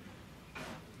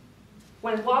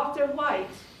 When Walter White,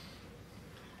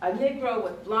 a Negro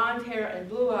with blonde hair and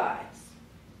blue eyes,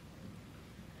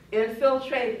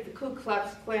 infiltrated the Ku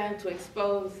Klux Klan to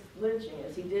expose lynching,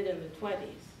 as he did in the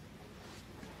 20s,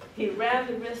 he ran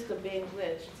the risk of being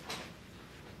lynched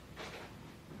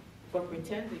for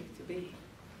pretending to be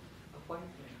a white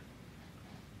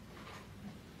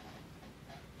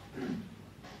man.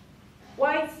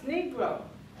 White's Negro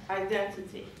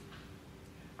identity,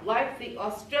 like the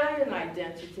Australian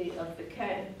identity of the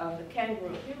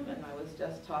kangaroo human I was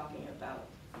just talking about,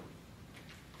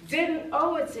 didn't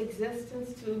owe its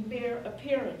existence to mere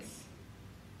appearance.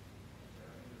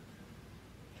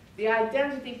 The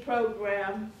identity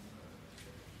program,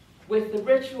 with the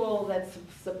ritual that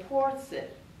supports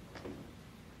it,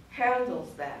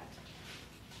 handles that.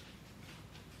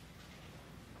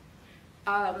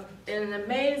 In an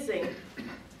amazing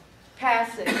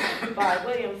passage by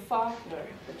William Faulkner,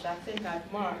 which I think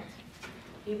I've marked,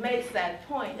 he makes that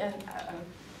point. And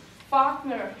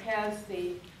Faulkner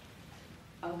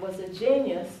was a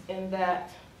genius in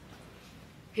that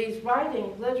he's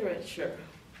writing literature,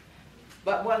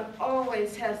 but one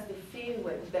always has the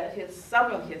feeling that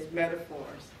some of his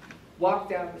metaphors walk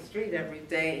down the street every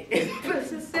day in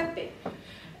Mississippi.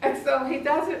 And so he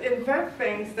doesn't invent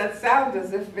things that sound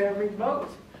as if they're remote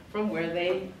from where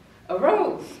they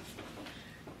arose.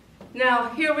 Now,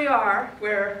 here we are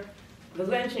where the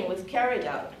lynching was carried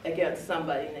out against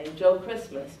somebody named Joe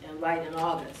Christmas in Light in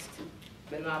August.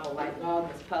 The novel Light in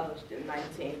August, published in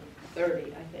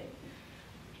 1930, I think.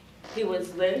 He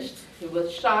was lynched, he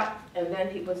was shot, and then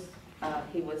he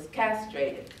was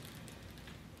castrated.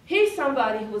 He's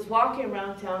somebody who was walking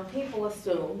around town, people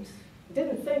assumed,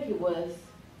 didn't think he was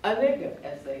a nigger,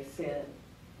 as they said.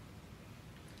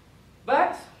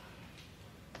 But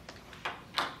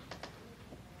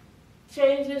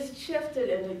changes shifted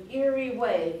in an eerie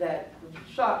way that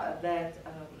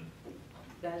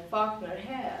Faulkner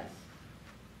has,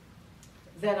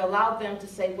 that allowed them to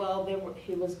say, well, he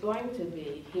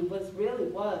really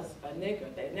was a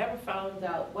nigger. They never found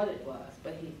out what it was,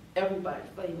 but he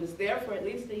was there for at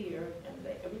least a year, and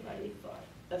everybody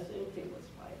assumed he was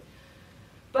white.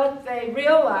 But they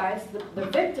realized that the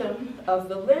victim of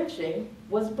the lynching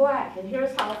was black, and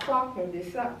here's how Faulkner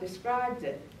described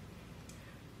it.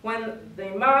 When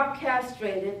the mob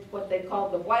castrated what they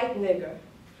called the white nigger,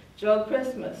 Joe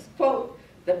Christmas, quote,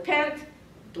 the pent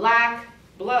black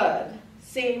blood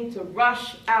seemed to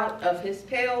rush out of his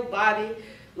pale body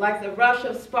like the rush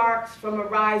of sparks from a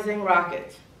rising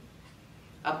rocket.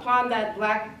 Upon that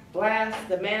black blast,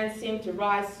 the man seemed to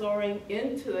rise soaring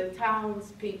into the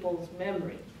townspeople's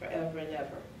memory forever and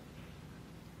ever.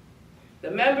 The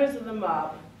members of the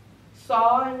mob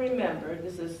saw and remembered,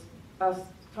 this is us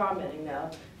commenting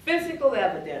now, physical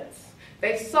evidence.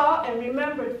 They saw and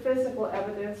remembered physical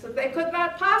evidence that they could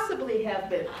not possibly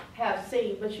have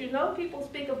seen. But you know, people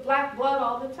speak of black blood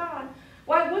all the time.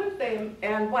 Why wouldn't they?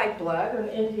 And white blood and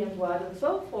Indian blood and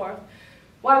so forth.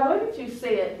 Why wouldn't you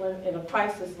see it when in a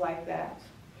crisis like that?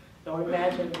 Or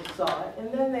imagine you saw it.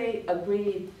 And then they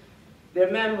agreed,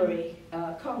 their memory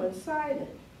coincided.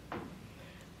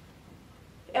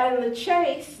 And the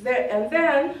chase, and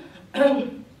then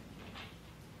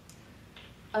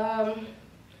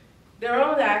their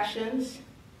own actions,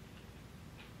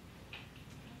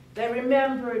 they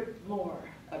remembered more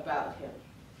about him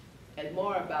and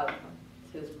more about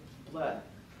his blood.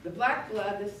 The black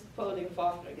blood, this is quoting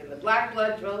Faulkner again, the black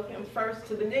blood drove him first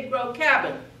to the Negro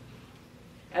cabin,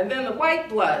 and then the white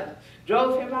blood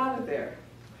drove him out of there,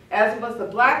 as it was the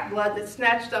black blood that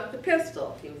snatched up the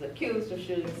pistol. He was accused of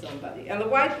shooting somebody, and the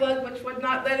white blood which would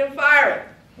not let him fire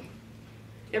it.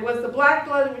 It was the black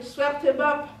blood which swept him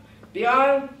up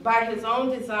by his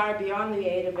own desire, beyond the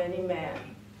aid of any man.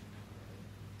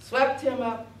 Swept him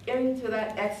up into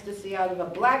that ecstasy out of a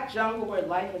black jungle where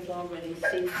life has already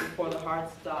ceased before the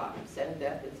heart stops and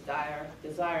death is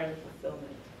desire and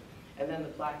fulfillment. And then the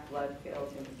black blood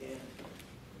fails him again.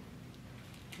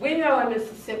 We know in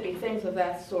Mississippi things of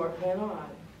that sort went on.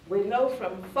 We know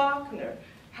from Faulkner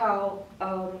how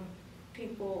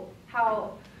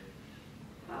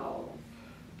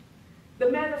the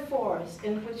metaphors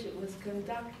in which it was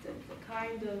conducted, the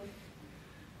kind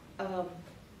of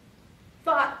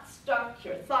thought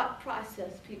structure, thought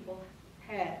process people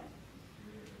had.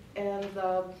 And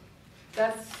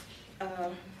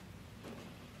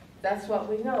that's what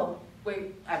we know.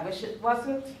 I wish it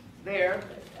wasn't there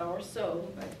or so,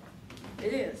 but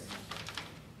it is.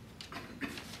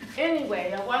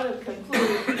 Anyway, I want to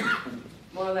conclude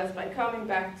more or less by coming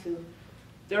back to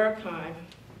Durkheim.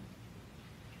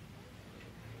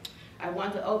 I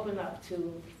want to open up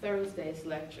to Thursday's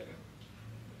lecture.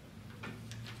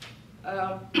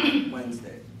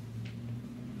 Wednesday.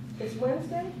 It's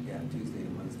Wednesday? Yeah, Tuesday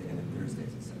and Wednesday, and then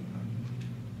Thursday's the same time.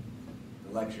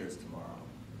 The lecture is tomorrow.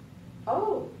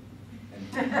 Oh.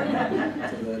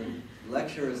 And so the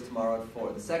lecture is tomorrow at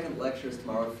 4. The second lecture is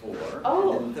tomorrow at 4.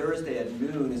 Oh. And then Thursday at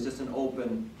noon is just an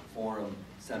open forum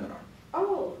seminar.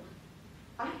 Oh.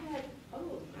 Oh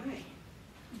my.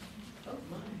 Oh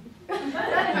my.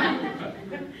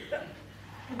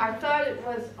 I thought it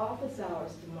was office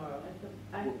hours tomorrow.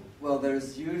 Well,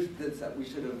 there's usually, we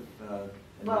should have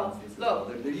announced this as well.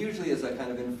 There usually is a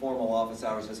kind of informal office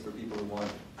hours just for people who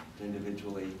want to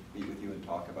individually meet with you and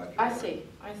talk about your work. I see.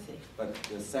 But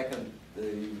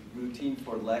the routine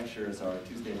for lectures are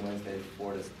Tuesday and Wednesday,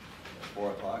 4 to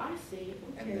 4 o'clock. I see.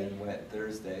 Okay. And then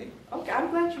Thursday. Okay, I'm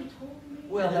glad you told me.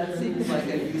 Well, that seems like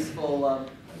a useful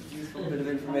bit of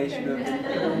information.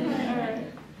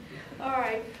 Okay. All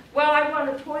right. Well, I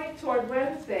want to point toward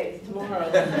Wednesdays tomorrow,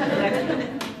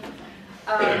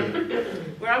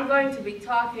 where I'm going to be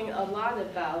talking a lot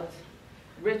about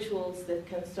rituals that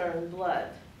concern blood,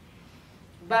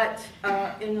 but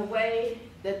in a way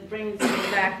that brings me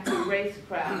back to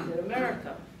racecraft in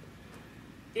America,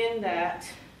 in that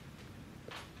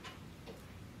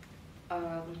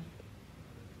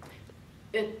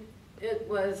it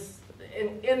was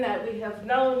in that we have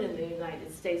known in the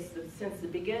United States that since the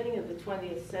beginning of the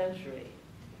 20th century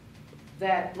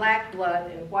that black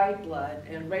blood and white blood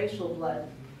and racial blood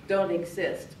don't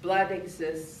exist. Blood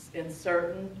exists in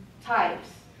certain types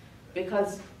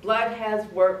because blood has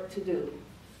work to do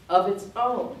of its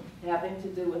own, having to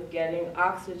do with getting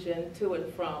oxygen to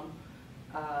and from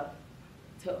the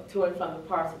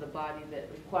parts of the body that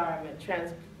require it,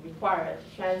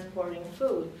 transporting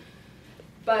food.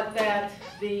 But that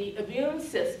the immune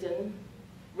system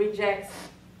rejects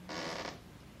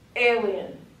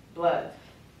alien blood.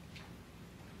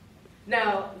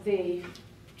 Now, the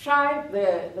tribe,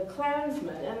 the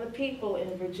Klansmen and the people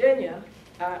in Virginia,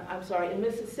 in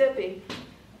Mississippi,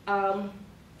 have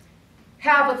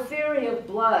a theory of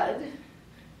blood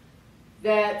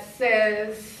that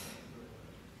says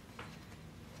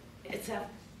it's an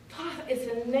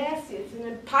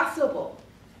impossible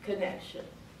connection.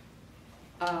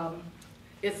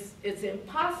 It's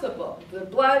impossible. The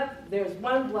blood, there's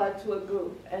one blood to a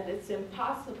group, and it's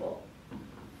impossible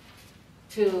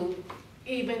to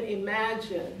even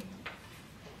imagine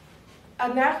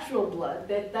a natural blood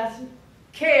that doesn't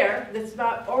care, that's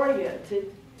not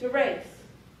oriented to race.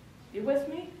 You with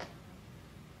me?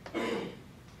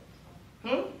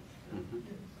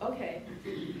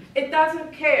 It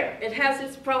doesn't care. It has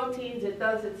its proteins, it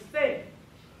does its thing.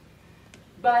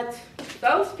 But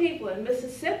those people in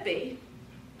Mississippi,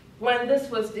 when this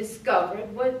was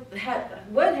discovered, would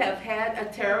have had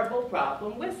a terrible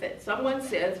problem with it. Someone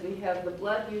says, we have the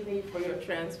blood you need for your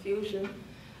transfusion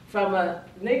from a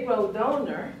Negro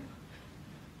donor.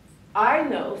 I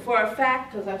know for a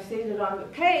fact, because I've seen it on the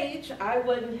page, I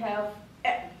wouldn't have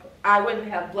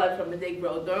blood from a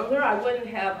Negro donor. I wouldn't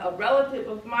have a relative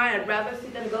of mine. I'd rather see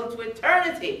them go to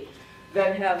eternity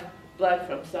than have blood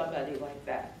from somebody like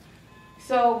that.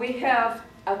 So we have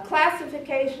a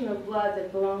classification of blood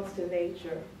that belongs to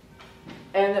nature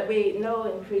and that we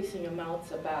know increasing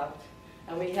amounts about.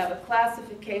 And we have a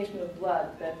classification of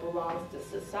blood that belongs to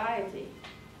society.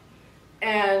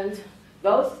 And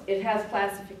it has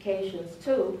classifications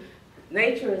too.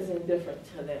 Nature is indifferent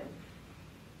to them.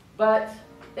 But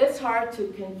it's hard to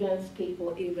convince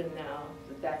people even now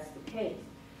that that's the case.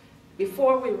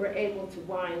 Before we were able to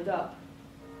wind up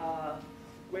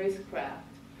Racecraft,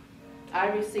 I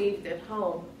received at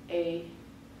home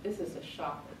this is a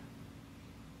shocker.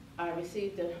 I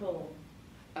received at home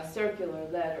a circular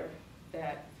letter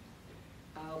that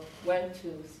went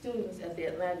to students at the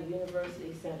Atlanta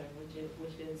University Center,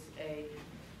 which is a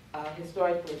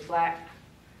historically black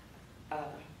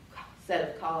set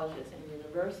of colleges and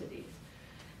universities,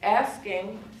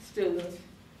 asking students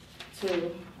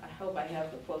to, I hope I have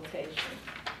the quotation.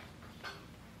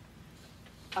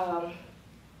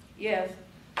 Yes.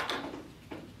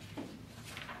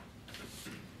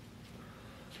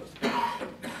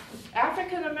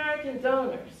 African American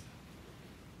donors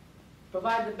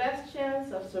provide the best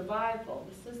chance of survival,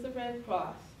 this is the Red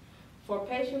Cross, for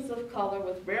patients of color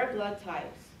with rare blood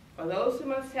types, or those who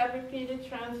must have repeated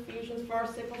transfusions for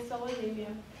sickle cell anemia,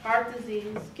 heart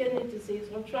disease, kidney disease,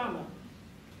 or trauma.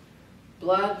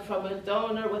 Blood from a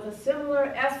donor with a similar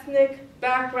ethnic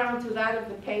background to that of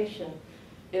the patient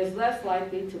is less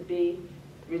likely to be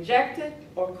rejected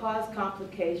or cause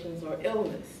complications or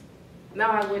illness.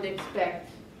 Now I would expect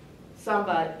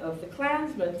somebody of the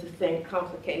Klansmen to think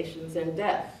complications and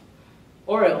death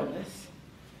or illness.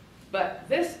 But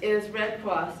this is Red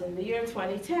Cross in the year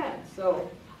 2010. So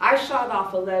I shot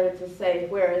off a letter to say,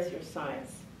 where is your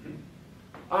science?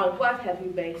 On what have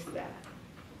you based that?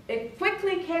 It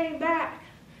quickly came back.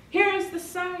 Here is the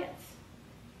science.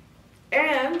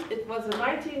 And it was a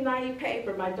 1990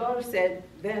 paper. My daughter said,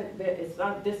 then it's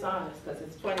not dishonest because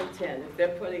it's 2010. If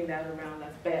they're putting that around,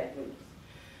 that's bad news.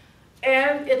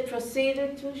 And it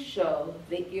proceeded to show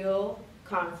the ill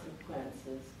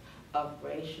consequences of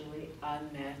racially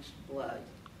unmatched blood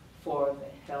for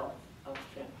the health of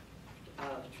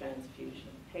transfusion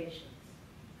patients.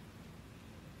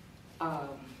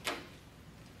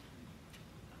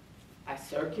 I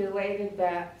circulated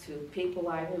that to people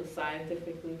I knew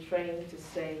scientifically trained to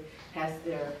say,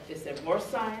 is there more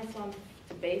science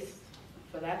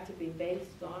for that to be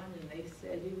based on? And they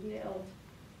said, you've nailed.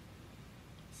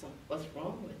 So what's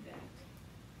wrong with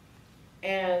that?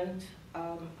 And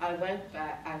I went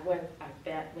back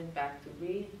to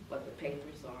read what the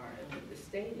papers are and what the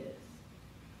state is.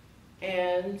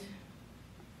 And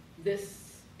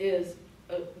this is,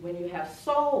 when you have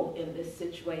soul in this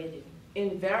situation,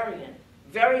 invariant,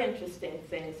 very interesting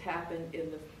things happen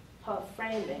in the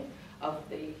framing of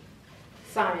the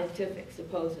scientific,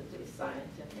 supposedly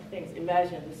scientific things.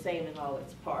 Imagine the same in all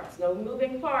its parts. No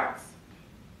moving parts.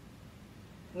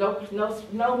 No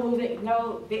moving,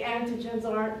 the antigens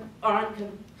aren't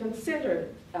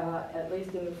considered, at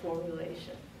least in the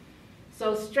formulation.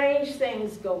 So strange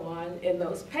things go on in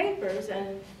those papers,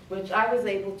 and which I was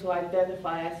able to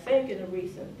identify, I think, in a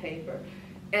recent paper,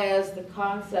 as the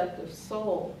concept of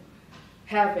soul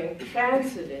having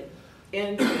transited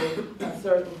into a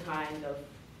certain kind of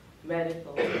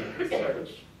medical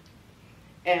research.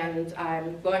 And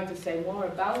I'm going to say more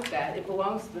about that. It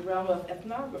belongs to the realm of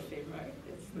ethnography, right?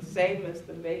 It's the same as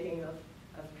the making of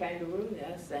kangaroo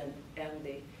nests and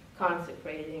the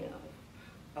consecrating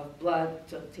of blood,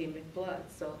 totemic blood.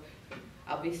 So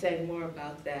I'll be saying more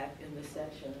about that in the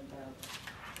session about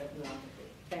ethnography.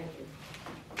 Thank you.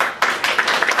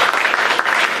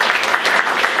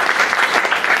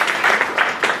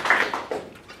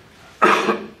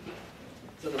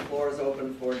 So the floor is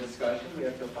open for discussion. We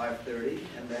have till 5:30,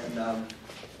 and then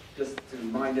just to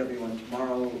remind everyone,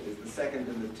 tomorrow is the second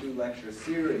in the 2-lecture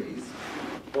series.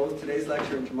 Both today's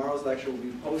lecture and tomorrow's lecture will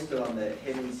be posted on the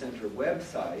Haven Center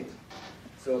website.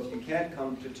 So if you can't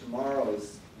come to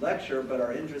tomorrow's lecture but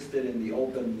are interested in the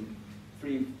open,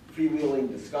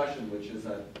 freewheeling discussion, which is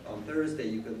on Thursday,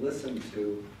 you could listen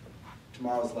to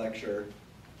tomorrow's lecture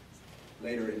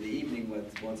later in the evening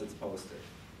once it's posted.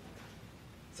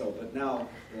 So, but now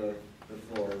the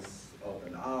floor is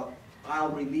open. I'll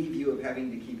relieve you of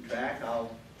having to keep track.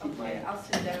 I'll keep I'll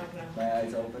sit down now. my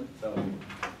eyes open. So,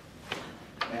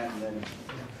 Matt, and then.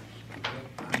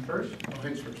 I'm first? Oh,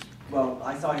 Vince first. Well,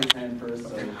 I saw his hand first,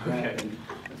 so Matt. Okay.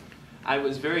 I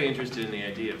was very interested in the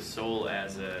idea of soul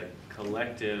as a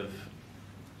collective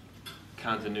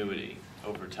continuity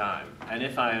over time. And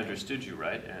if I understood you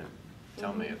right, and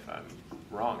tell me if I'm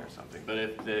wrong or something, but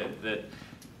if that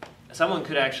someone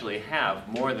could actually have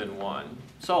more than one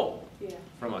soul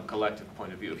from a collective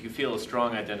point of view, if you feel a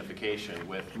strong identification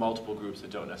with multiple groups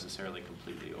that don't necessarily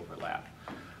completely overlap.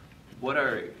 What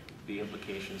are the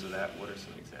implications of that? What are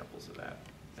some examples of that?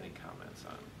 Any comments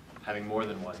on having more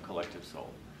than one collective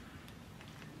soul?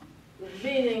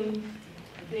 Meaning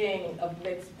being of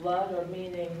mixed blood, or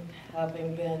meaning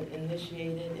having been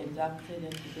initiated, inducted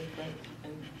into different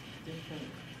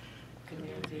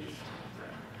communities.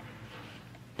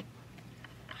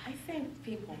 I think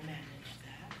people manage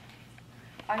that.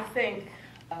 I think,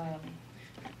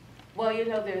 well, you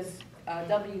know, there's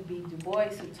W.B. Du Bois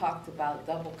who talked about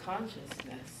double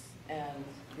consciousness and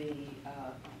the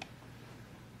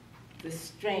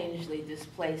strangely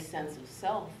displaced sense of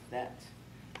self that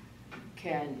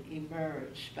can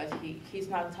emerge, but he's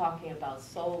not talking about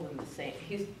soul in the same,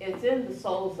 it's in the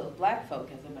souls of black folk,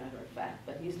 as a matter of fact,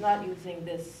 but he's not using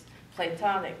this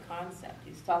Platonic concept.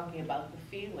 He's talking about the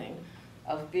feeling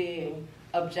of being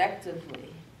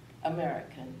objectively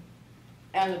American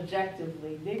and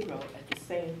objectively Negro at the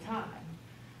same time,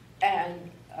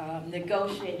 and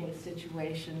negotiating a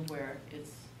situation where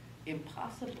it's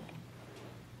impossible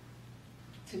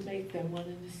to make them one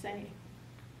and the same.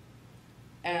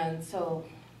 And so,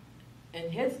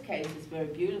 in his case, it's very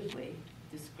beautifully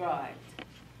described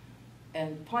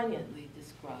and poignantly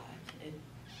described. It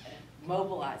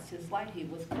mobilized his life. He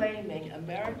was claiming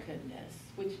Americanness,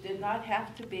 which did not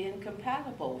have to be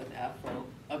incompatible with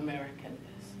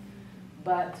Afro-Americanness.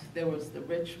 But there was the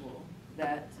ritual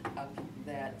that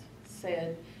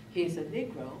said he's a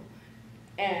Negro,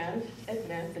 and it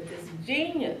meant that this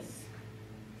genius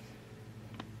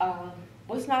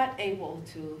was not able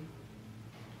to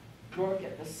work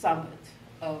at the summit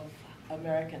of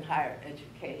American higher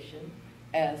education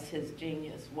as his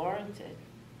genius warranted.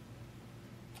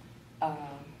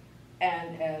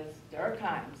 And as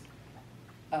Durkheim's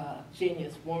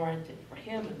genius warranted for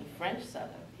him in the French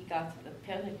setup, he got to the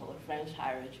pinnacle of French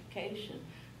higher education,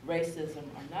 racism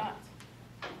or not.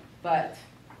 But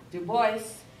Du Bois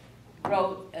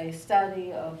wrote a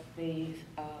study of the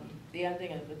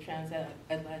ending of the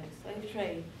transatlantic slave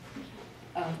trade.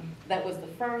 That was the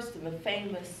first in the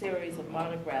famous series of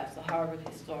monographs, the Harvard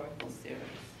Historical Series.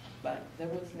 But there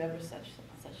was never such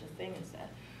a thing as that.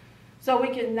 So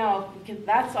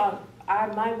that's on,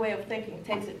 my way of thinking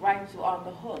takes it right to on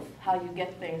the hoof, how you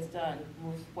get things done,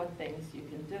 what things you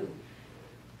can do.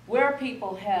 Where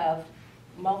people have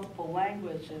multiple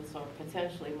languages or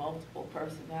potentially multiple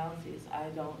personalities, I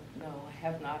don't know.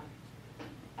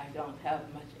 I don't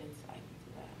have much insight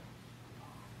into that.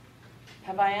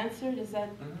 Have I answered? Is that?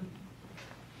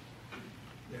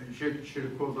 Yeah, you should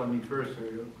have called on me first, so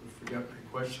you forget my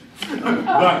question.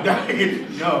 But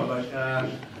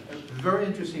very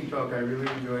interesting talk. I really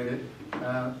enjoyed it.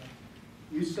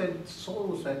 You said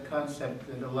soul is that concept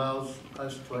that allows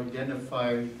us to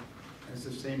identify as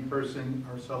the same person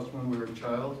ourselves when we were a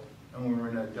child and when we were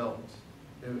an adult.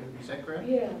 Is that correct?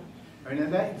 Yeah. All right, now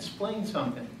that explains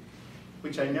something,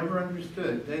 which I never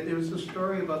understood. There was a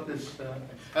story about this,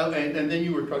 and then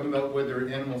you were talking about whether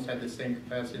animals had the same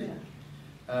capacity.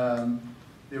 Yeah.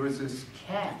 There was this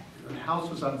cat. The house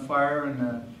was on fire, and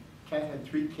the cat had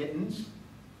 3 kittens,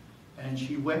 and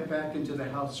she went back into the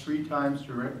house 3 times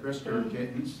to rescue her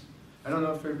kittens. I don't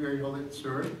know if everybody told that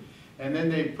story. And then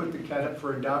they put the cat up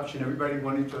for adoption. Everybody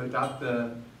wanted to adopt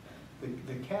the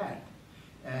cat,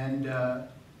 and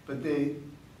but they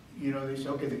said,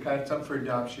 okay, the cat's up for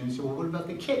adoption. They said, well, what about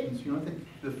the kittens? You want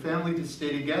the family to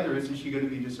stay together. Isn't she going to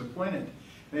be disappointed?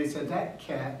 And they said, that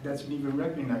cat doesn't even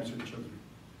recognize her children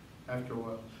after a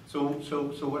while. So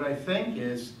what I think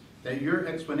is that your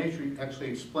explanation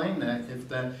actually explained that if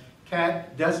the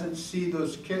cat doesn't see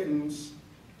those kittens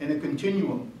in a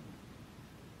continuum,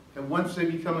 and once they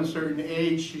become a certain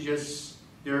age,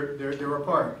 they're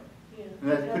apart. Yeah, and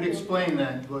that could explain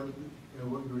that, what you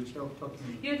were talking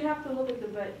about. You'd have to look at the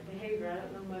behavior. I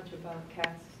don't know much about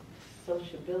cats'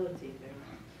 sociability there.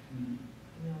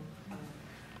 Mm-hmm.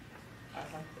 I'd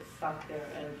have to stop there.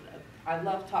 And I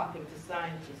love talking to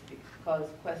scientists because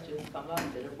questions come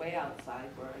up that are way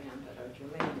outside where I am that are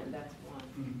germane, and that's one,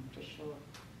 for sure.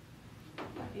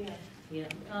 Yeah. Yeah.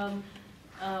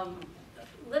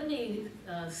 let me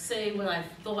say what I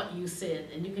thought you said,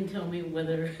 and you can tell me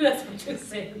whether that's what you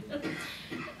said.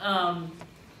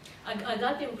 I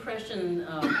got the impression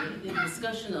the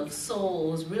discussion of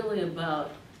soul was really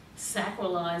about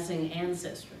sacralizing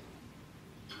ancestry,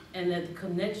 and that the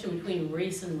connection between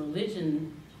race and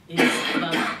religion is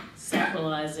about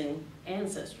sacralizing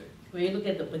ancestry. When you look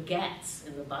at the begats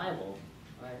in the Bible,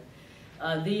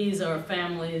 right, these are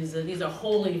families, these are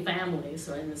holy families,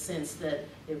 right, in the sense that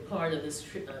they're part of this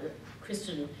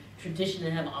Christian tradition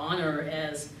and have honor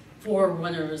as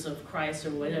forerunners of Christ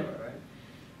or whatever, right?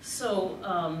 So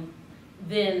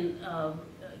then,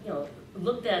 you know,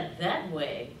 looked at that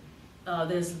way,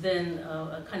 there's then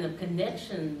a kind of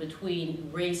connection between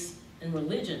race and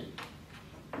religion.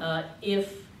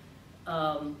 If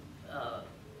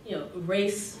you know,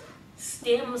 race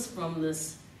stems from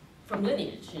this, from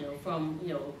lineage, you know, from,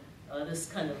 you know, this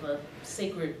kind of a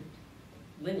sacred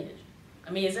lineage.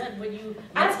 I mean, is that what you?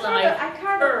 I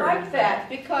kind of like that,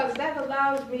 because that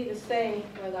allows me to say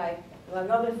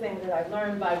another thing that I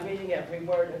learned by reading every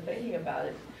word and thinking about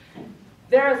it.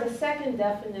 There is a second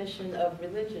definition of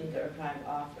religion Durkheim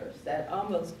offers that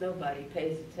almost nobody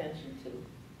pays attention to.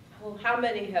 How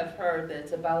many have heard that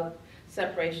it's about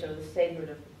separation of the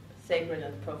sacred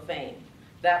and profane?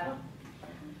 That one.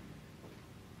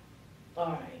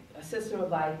 All right, a system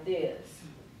of ideas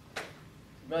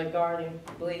regarding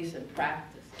beliefs and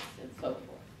practices and so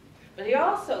forth. But he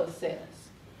also says,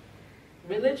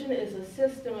 religion is a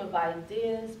system of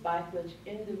ideas by which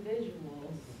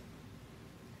individuals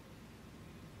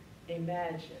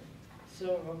imagine,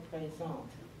 sur represent,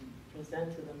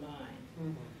 present to the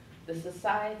mind, the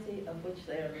society of which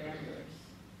they are members,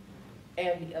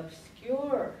 and the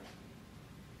obscure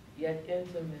yet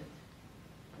intimate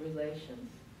relations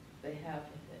they have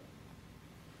with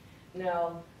it.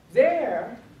 Now,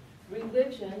 their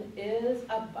religion is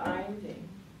a binding.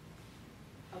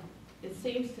 It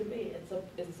seems to me it's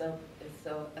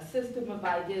a system of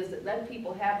ideas that let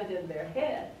people have it in their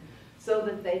head so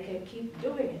that they can keep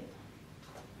doing it.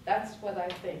 That's what I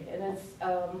think, and it's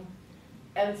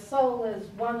and soul is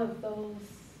one of those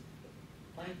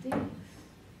ideas.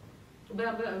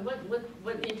 But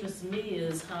what interests me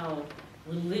is how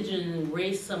religion and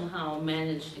race somehow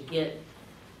managed to get,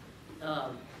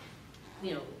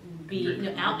 you know, be, you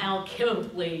know,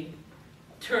 alchemically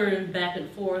turned back and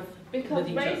forth because with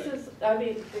each race other. Is, I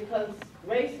mean, because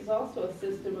race is also a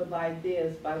system of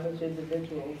ideas by which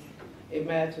individuals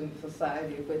imagine the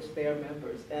society of which they are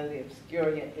members and the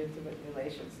obscure yet intimate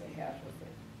relations they have with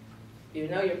it. You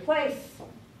know your place,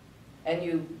 and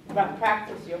you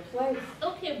practice your place.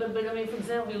 Okay, but I mean, for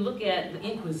example, you look at the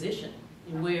Inquisition,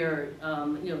 where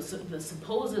you know,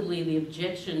 supposedly the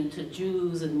objection to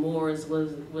Jews and Moors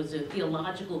was their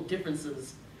theological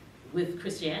differences with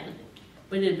Christianity,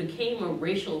 but it became a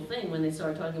racial thing when they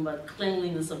started talking about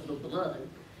cleanliness of the blood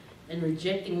and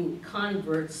rejecting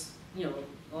converts, you know,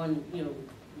 on, you know,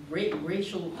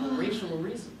 racial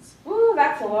reasons. Ooh,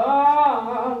 that's a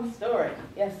long story.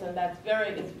 Yes, and that's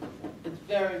it's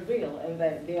very real. And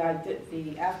the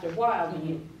after a while,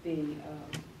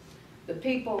 the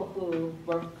people who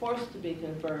were forced to be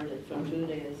converted from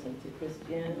Judaism to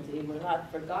Christianity were not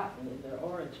forgotten in their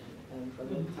origin, and from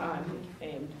the time it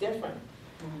became different,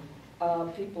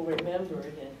 people remembered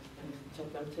it and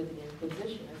took them to the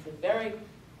Inquisition.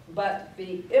 But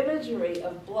the imagery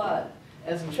of blood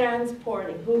as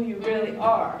transporting who you really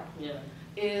are,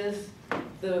 is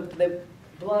the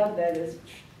blood that is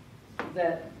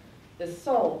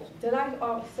soul. Did I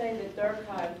say that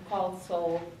Durkheim called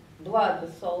soul blood,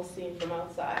 the soul seen from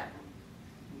outside?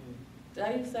 Did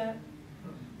I use that?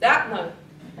 That one.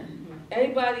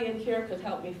 Anybody in here could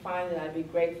help me find it, I'd be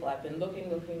grateful. I've been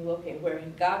looking, where he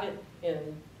got it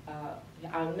in,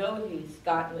 I know he's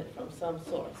gotten it from some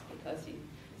source because he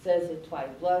says it twice.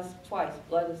 Blood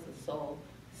is the soul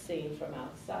seen from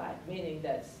outside, meaning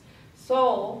that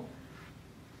soul,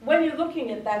 when you're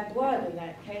looking at that blood in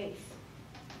that case,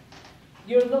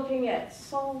 you're looking at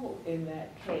soul in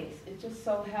that case. It just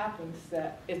so happens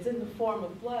that it's in the form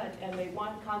of blood, and they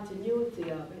want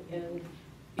continuity of it,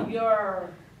 and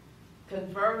your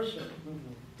conversion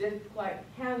didn't quite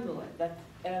handle it.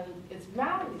 And it's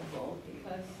malleable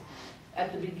because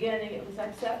at the beginning it was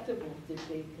acceptable to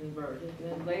be converted,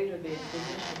 and then later the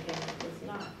Inquisition came, it was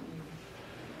not.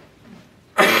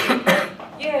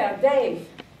 Yeah, Dave.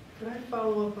 Can I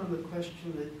follow up on the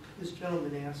question that this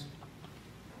gentleman asked?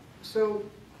 So,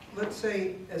 let's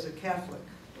say as a Catholic,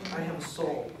 I have a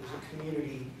soul, there's a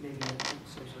community, maybe some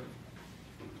sort of,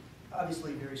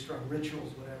 obviously very strong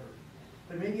rituals, whatever.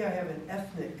 But maybe I have an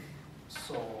ethnic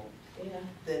soul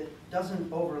that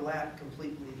doesn't overlap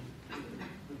completely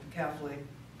with the Catholic,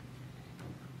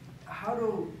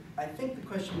 I think the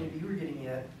question maybe you were getting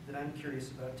at, that I'm curious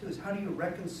about too, is how do you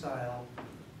reconcile,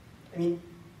 I mean,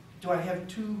 do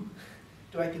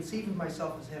I conceive of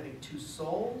myself as having two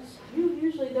souls? You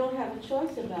usually don't have a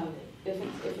choice about it,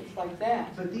 if it's like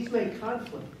that. But these may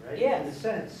conflict, right? Yes. In a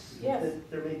sense. Yes.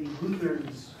 That there may be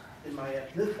Lutherans in my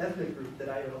ethnic group that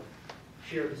I don't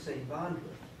share the same bond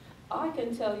with. I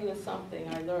can tell you something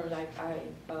I learned. I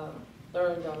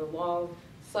learned on a long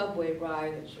subway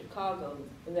ride in Chicago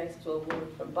next to a woman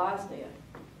from Bosnia.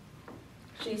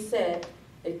 She said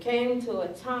it came to a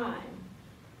time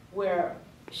where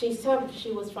she said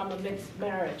she was from a mixed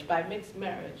marriage. By mixed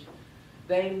marriage,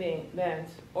 they meant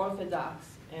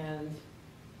Orthodox and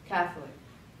Catholic.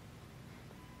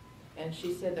 And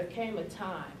she said there came a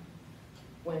time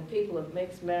when people of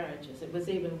mixed marriages, it was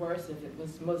even worse if it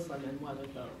was Muslim in one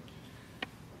of those,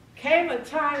 came a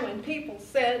time when people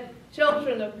said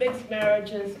children of mixed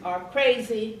marriages are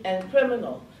crazy and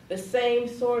criminal. The same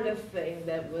sort of thing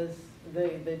that was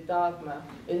the dogma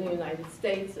in the United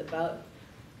States about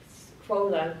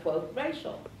quote-unquote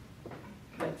racial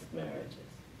mixed marriages.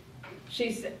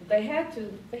 She said they had to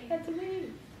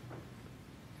leave.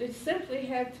 They simply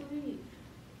had to leave.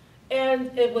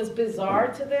 And it was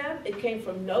bizarre to them. It came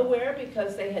from nowhere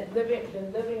because they had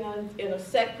been living in a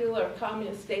secular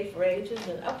communist state for ages,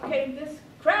 and up came this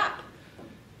crap,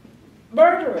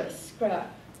 murderous crap.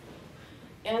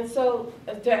 And so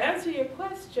to answer your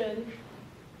question,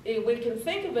 we can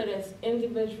think of it as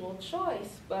individual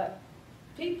choice, but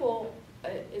people,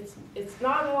 it's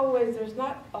not always, there's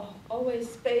not always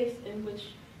space in which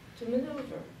to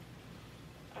maneuver.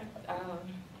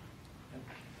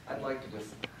 I'd like to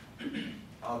just,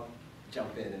 I'll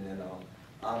jump in and then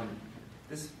I'll,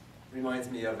 this reminds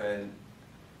me of an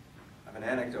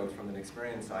anecdote from an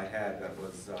experience I had that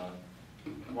was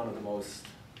one of the most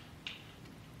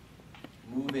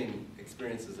moving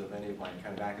experiences of any of my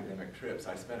kind of academic trips.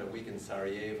 I spent a week in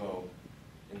Sarajevo,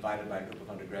 invited by a group of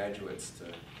undergraduates to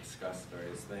discuss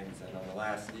various things, and on the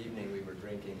last evening we were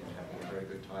drinking and having a very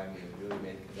good time. We had really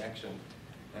made a connection,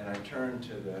 and I turned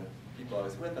to the people I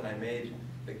was with and I made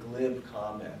the glib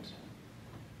comment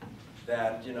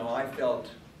that, you know, I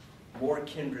felt more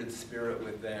kindred spirit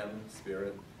with them,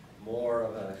 more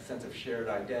of a sense of shared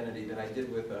identity than I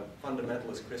did with a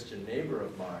fundamentalist Christian neighbor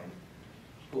of mine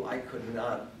who I could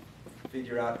not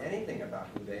figure out anything about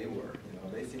who they were. You know,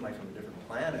 they seemed like from a different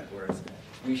planet, whereas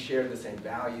we shared the same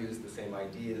values, the same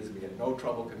ideas, we had no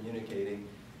trouble communicating.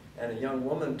 And a young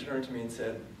woman turned to me and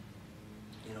said,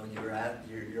 you know,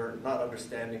 you're not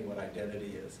understanding what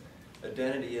identity is.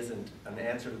 Identity isn't an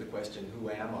answer to the question, who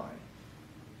am I?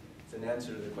 It's an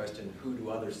answer to the question, who do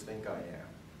others think I am?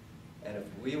 And if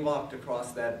we walked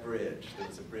across that bridge, there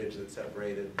was a bridge that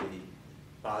separated the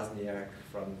Bosniak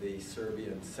from the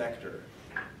Serbian sector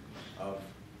of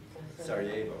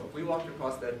Sarajevo. If we walked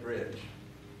across that bridge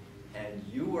and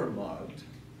you were mugged,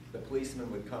 the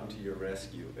policeman would come to your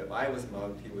rescue. If I was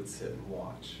mugged, he would sit and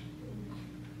watch.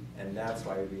 And that's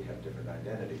why we have different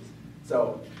identities.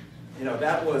 So, you know,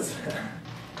 that was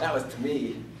to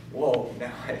me, whoa,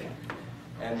 now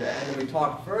and then we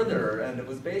talked further, and it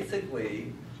was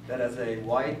basically that as a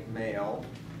white male,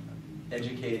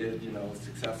 educated, you know,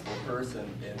 successful person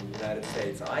in the United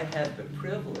States, I had the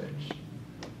privilege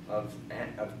of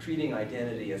treating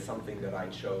identity as something that I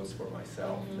chose for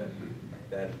myself,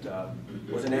 that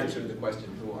was an answer to the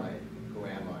question, who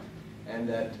am I? And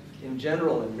that in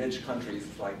general, in rich countries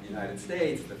like the United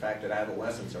States, the fact that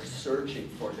adolescents are searching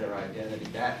for their identity,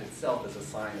 that itself is a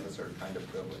sign of a certain kind of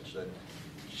privilege, that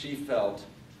she felt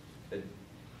that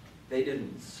they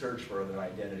didn't search for their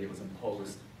identity, it was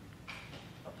imposed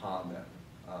upon them.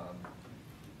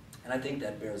 And I think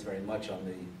that bears very much on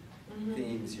the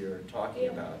themes you're talking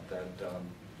about. That,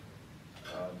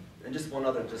 and just one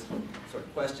other sort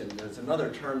of question, there's another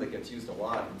term that gets used a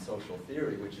lot in social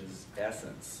theory, which is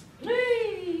essence.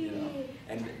 You know?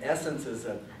 And essence is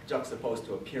juxtaposed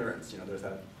to appearance. You know, there's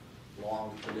that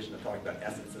long tradition of talking about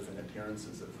essences and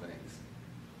appearances of things.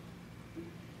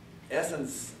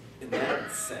 Essence, in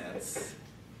that sense,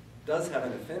 does have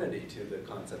an affinity to the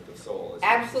concept of soul.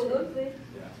 Absolutely.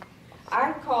 Yeah.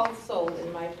 I called soul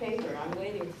in my paper. I'm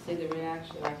waiting to see the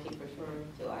reaction I keep referring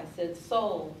to. I said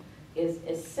soul is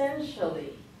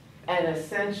essentially an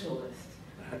essentialist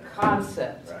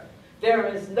concept. Right. There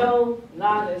is no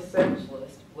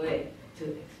non-essentialist way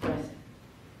to express it.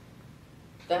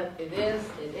 That it is.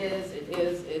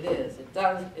 It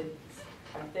does, it's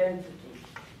identity.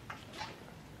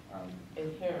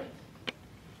 Inherent.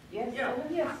 Yes? Yeah.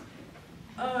 Yes.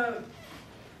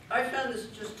 I found this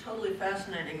just totally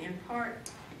fascinating, in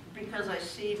part because I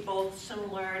see both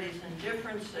similarities and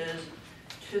differences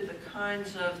to the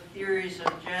kinds of theories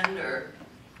of gender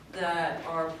that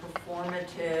are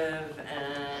performative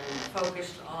and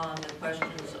focused on the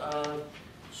questions of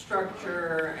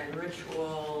structure and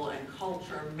ritual and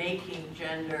culture, making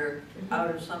gender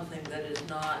out of something that is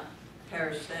not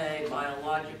per se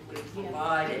biologically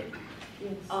provided.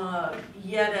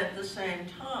 Yet at the same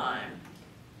time,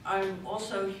 I'm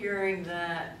also hearing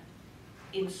that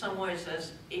in some ways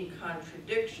as in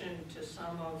contradiction to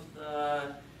some of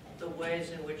the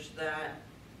ways in which that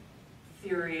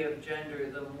theory of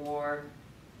gender, the more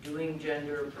doing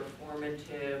gender,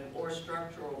 performative, or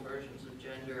structural versions of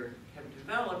gender have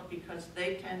developed, because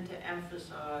they tend to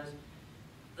emphasize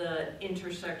the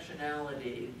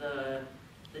intersectionality, the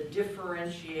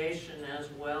differentiation as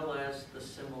well as the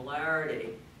similarity,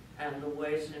 and the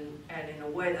ways and in a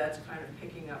way that's kind of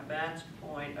picking up Matt's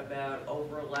point about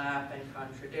overlap and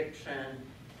contradiction,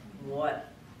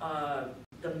 what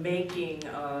the making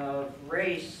of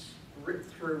race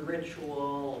through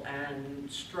ritual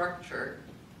and structure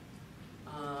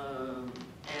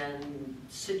and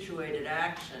situated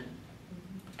action,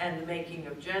 and the making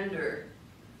of gender,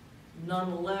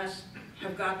 nonetheless,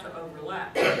 have got to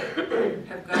overlap.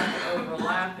 Have got to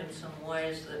overlap in some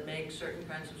ways that make certain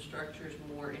kinds of structures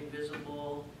more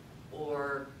invisible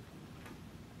or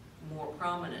more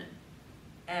prominent.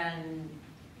 And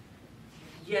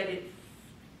yet it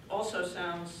also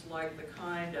sounds like the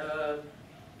kind of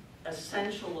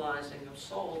essentializing of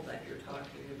soul that you're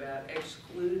talking about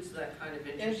excludes that kind of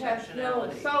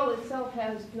intersectionality. Soul itself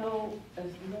has no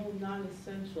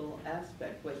non-essential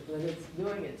aspect. When it's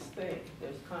doing its thing,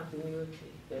 there's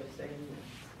continuity, there's sameness.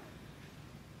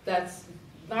 That's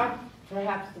not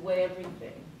perhaps the way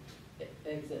everything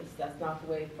exists. That's not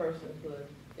the way personhood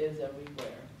is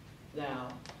everywhere now.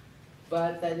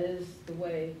 But that is the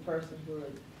way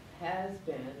personhood has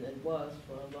been and was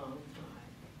for a long time.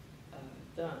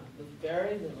 Done with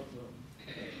very little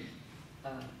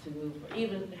room to move.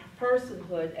 Even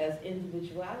personhood as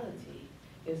individuality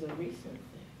is a recent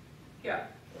thing. Yeah,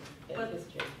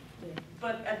 history. Yeah.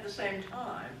 But at the same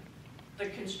time, the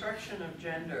construction of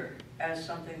gender as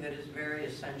something that is very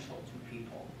essential to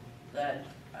people, that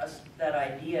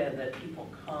idea that people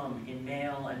come in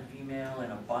male and female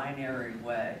in a binary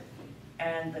way,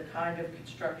 and the kind of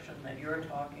construction that you're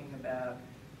talking about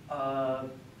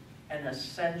of an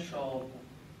essential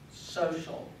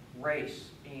social race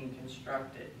being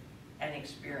constructed and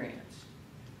experienced.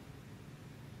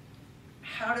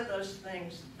 How do those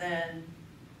things then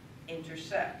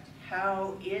intersect?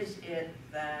 How is it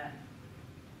that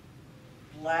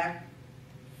black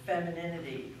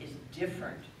femininity is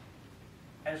different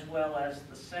as well as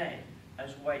the same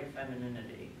as white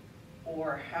femininity?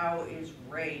 Or how is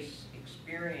race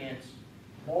experienced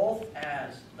both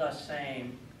as the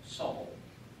same soul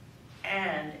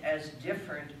and as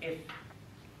different if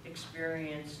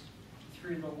experienced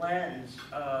through the lens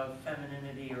of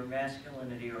femininity or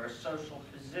masculinity or a social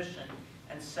position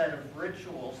and set of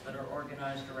rituals that are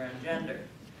organized around gender?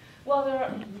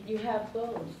 Well, you have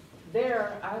both.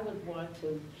 There, I would want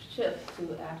to shift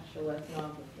to actual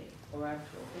ethnography or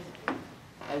actual history.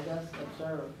 I just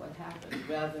observe what happens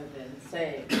rather than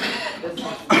saying this is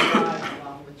the line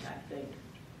along which I think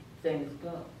things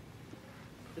go.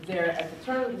 There, at the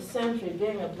turn of the century,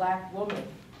 being a black woman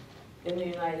in the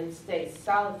United States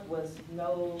South was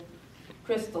no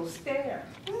crystal stair.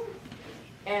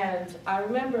 And I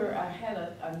remember I had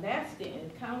a nasty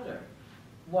encounter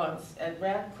once at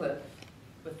Radcliffe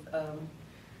with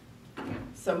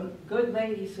some good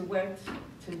ladies who went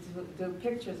to do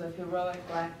pictures of heroic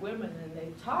black women, and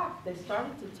they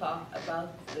started to talk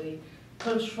about the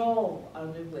control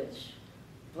under which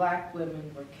black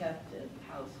women were kept in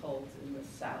households in the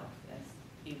South,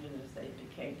 even as they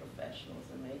became professionals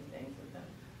and made things of them,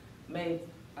 made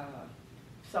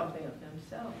something of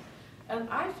themselves. And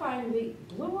I finally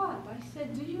blew up. I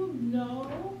said, do you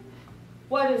know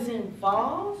what is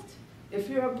involved if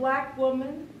you're a black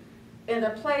woman in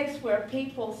a place where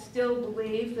people still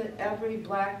believe that every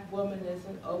black woman is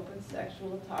an open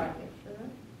sexual target for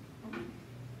them?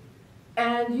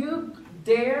 And you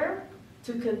dare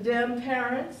to condemn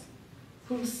parents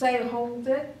who say, hold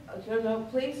it,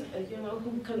 please,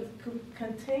 who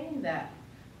contain that.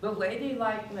 The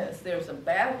ladylikeness, there's a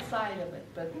bad side of it,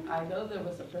 but I know there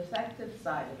was a protective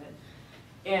side of it.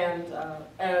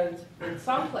 And in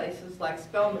some places, like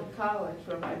Spelman College,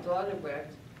 where my daughter went,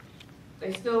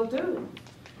 they still do.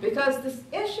 Because this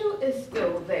issue is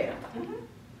still there.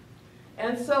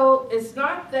 And so it's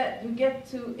not that you get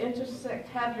to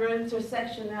have your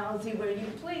intersectionality where you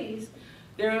please.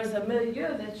 There is a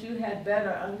milieu that you had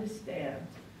better understand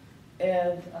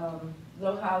And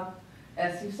know how,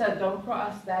 as you said, don't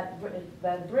cross that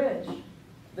bridge.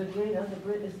 The Greener,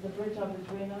 is the bridge on the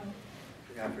Greener?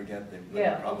 I forget them.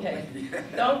 Yeah, probably. okay.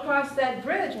 Don't cross that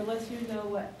bridge unless you know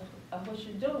what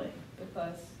you're doing,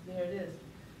 because there it is.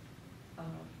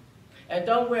 And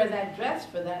don't wear that dress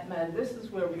for that matter. This is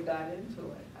where we got into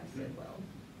it. I said, well.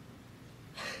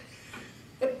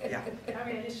 Yeah.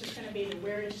 I mean, this is going to be the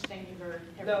weirdest thing you've heard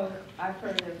ever. No, I've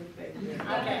heard everything.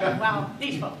 Okay, well,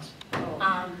 these folks.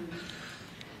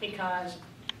 Because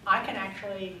I can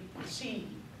actually see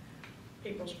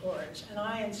people's auras, and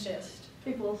I insist.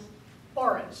 People's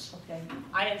auras. Okay.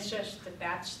 I insist that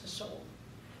that's the soul.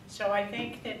 So I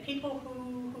think that people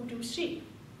who do see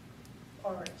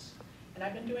auras, and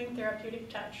I've been doing therapeutic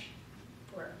touch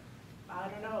for, I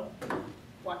don't know,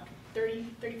 what, 30,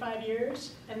 35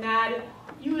 years, and that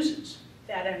uses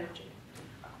that energy.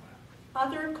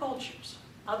 Other cultures,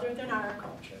 other than our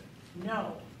culture,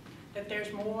 know that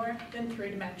there's more than 3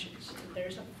 dimensions, that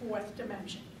there's a 4th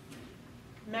dimension.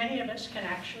 Many of us can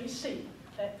actually see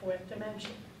that 4th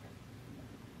dimension.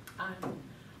 I'm,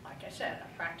 like I said,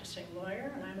 a practicing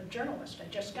lawyer and I'm a journalist. I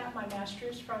just got my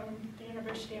master's from the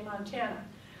University of Montana.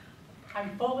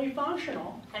 I'm fully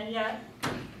functional, and yet,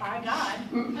 by God,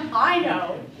 I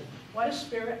know what a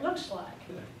spirit looks like.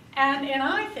 And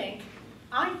I think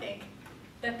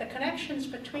that the connections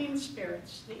between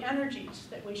spirits, the energies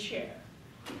that we share,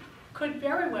 could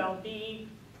very well be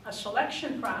a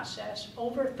selection process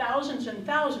over thousands and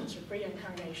thousands of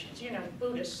reincarnations. You know,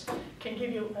 Buddhists can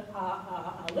give you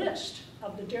a list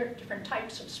of the different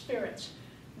types of spirits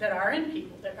that are in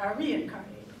people, that are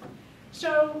reincarnated.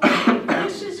 So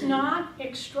this is not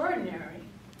extraordinary.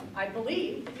 I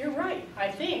believe that you're right. I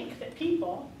think that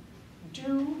people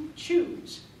do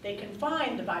choose. They can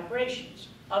find the vibrations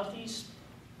of these.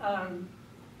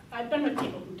 I've been with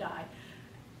people who die,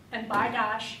 and by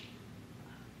gosh,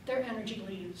 their energy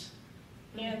leaves.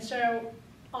 And so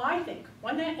I think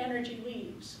when that energy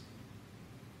leaves,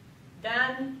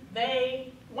 then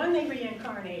when they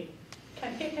reincarnate,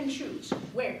 can pick and choose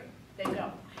where they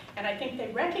go. And I think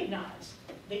they recognize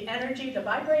the energy, the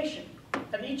vibration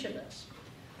of each of us.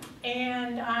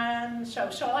 And so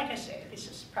like I say, this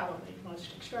is probably the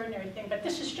most extraordinary thing, but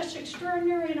this is just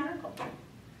extraordinary in our culture.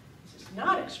 This is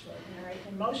not extraordinary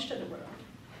in most of the world.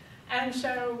 And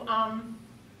so, I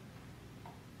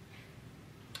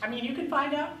mean, you can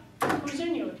find out who's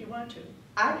in you if you want to.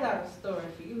 I've got a story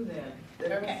for you then.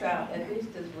 That will sound at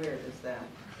least as weird as that.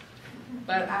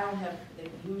 But I don't have the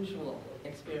usual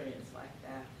experience like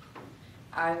that.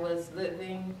 I was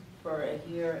living for a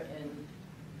year in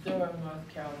Durham, North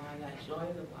Carolina. I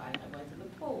joined the Y and I went to the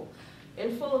pool.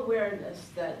 In full awareness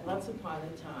that once upon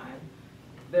a time,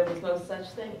 there was no such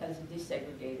thing as a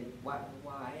desegregated Y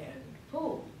and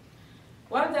pool.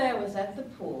 One day I was at the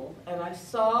pool and I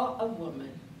saw a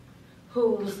woman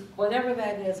whose, whatever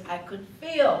that is, I could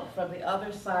feel from the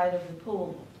other side of the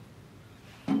pool.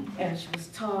 And she was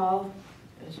tall,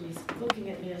 and she was looking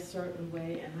at me a certain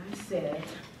way, and I said,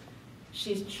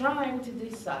 she's trying to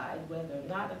decide whether or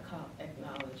not to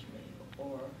acknowledge me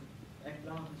or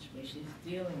acknowledge me. She's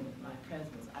dealing with my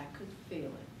presence. I could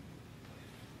feel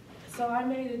it. So I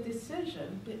made a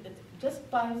decision just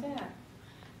by that.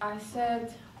 I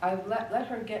said, I let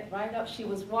her get right up. She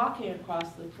was walking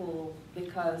across the pool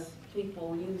because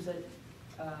people use it,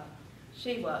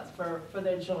 she was, for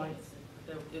their joints.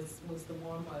 This was the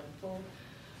warm water pool.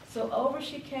 So over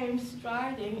she came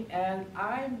striding, and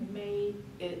I made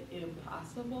it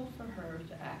impossible for her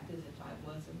to act as if I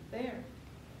wasn't there.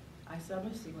 I said, I'm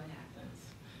going to see what happens.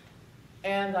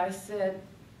 And I said,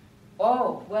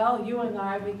 oh, well, you and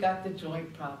I, we got the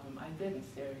joint problem. I didn't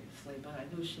seriously, but I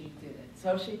knew she did it.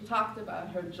 So she talked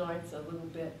about her joints a little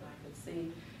bit, and I could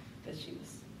see that she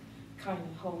was kind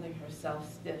of holding herself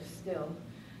still.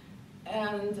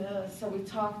 And so we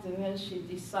talked, and then she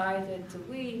decided to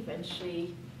leave, and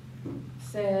she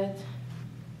said,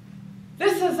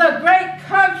 this is a great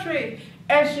country,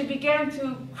 and she began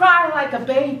to cry like a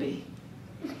baby.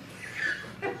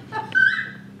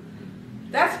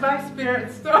 That's my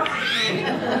spirit story.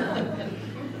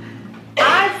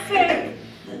 I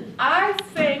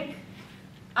think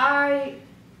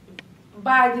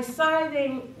by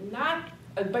deciding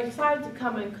to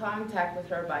come in contact with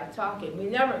her by talking, we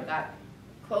never got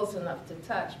close enough to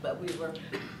touch, but we were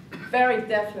very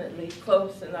definitely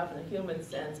close enough in a human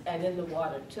sense, and in the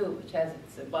water too, which has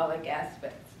its symbolic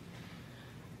aspects.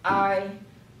 I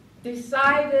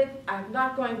decided I'm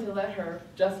not going to let her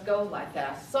just go like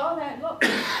that. I saw that look.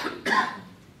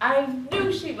 I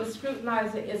knew she was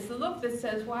scrutinizing. It's the look that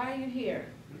says, why are you here?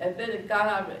 And then it got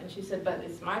out of it, and she said, but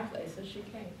it's my place, and she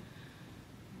came.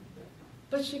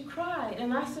 But she cried,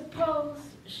 and I suppose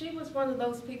she was one of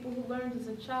those people who learned as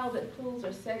a child that pools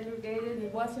are segregated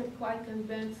and wasn't quite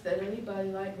convinced that anybody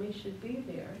like me should be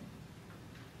there.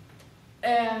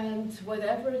 And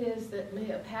whatever it is that may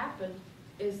have happened,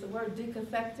 is the word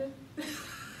decaffected?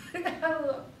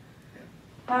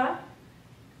 Huh?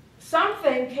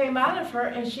 Something came out of her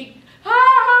and she,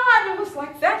 and it was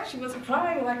like that. She was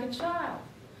crying like a child.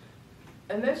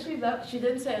 And then she left. She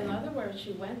didn't say another word.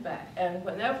 She went back. And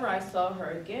whenever I saw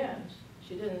her again,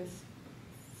 she didn't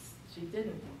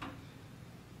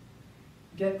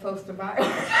get close to my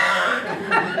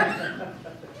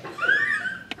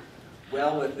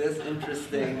Well, with this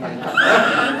interesting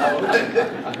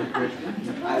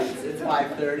it's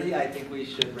 5:30. I think we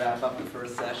should wrap up the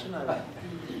first session. I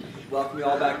welcome you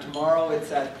all back tomorrow.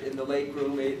 It's in the lake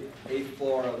room, 8th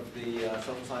floor of the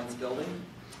Social Science Building.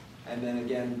 And then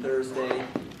again Thursday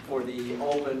for the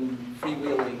open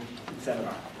freewheeling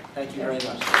seminar. Thank you very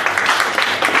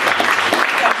much.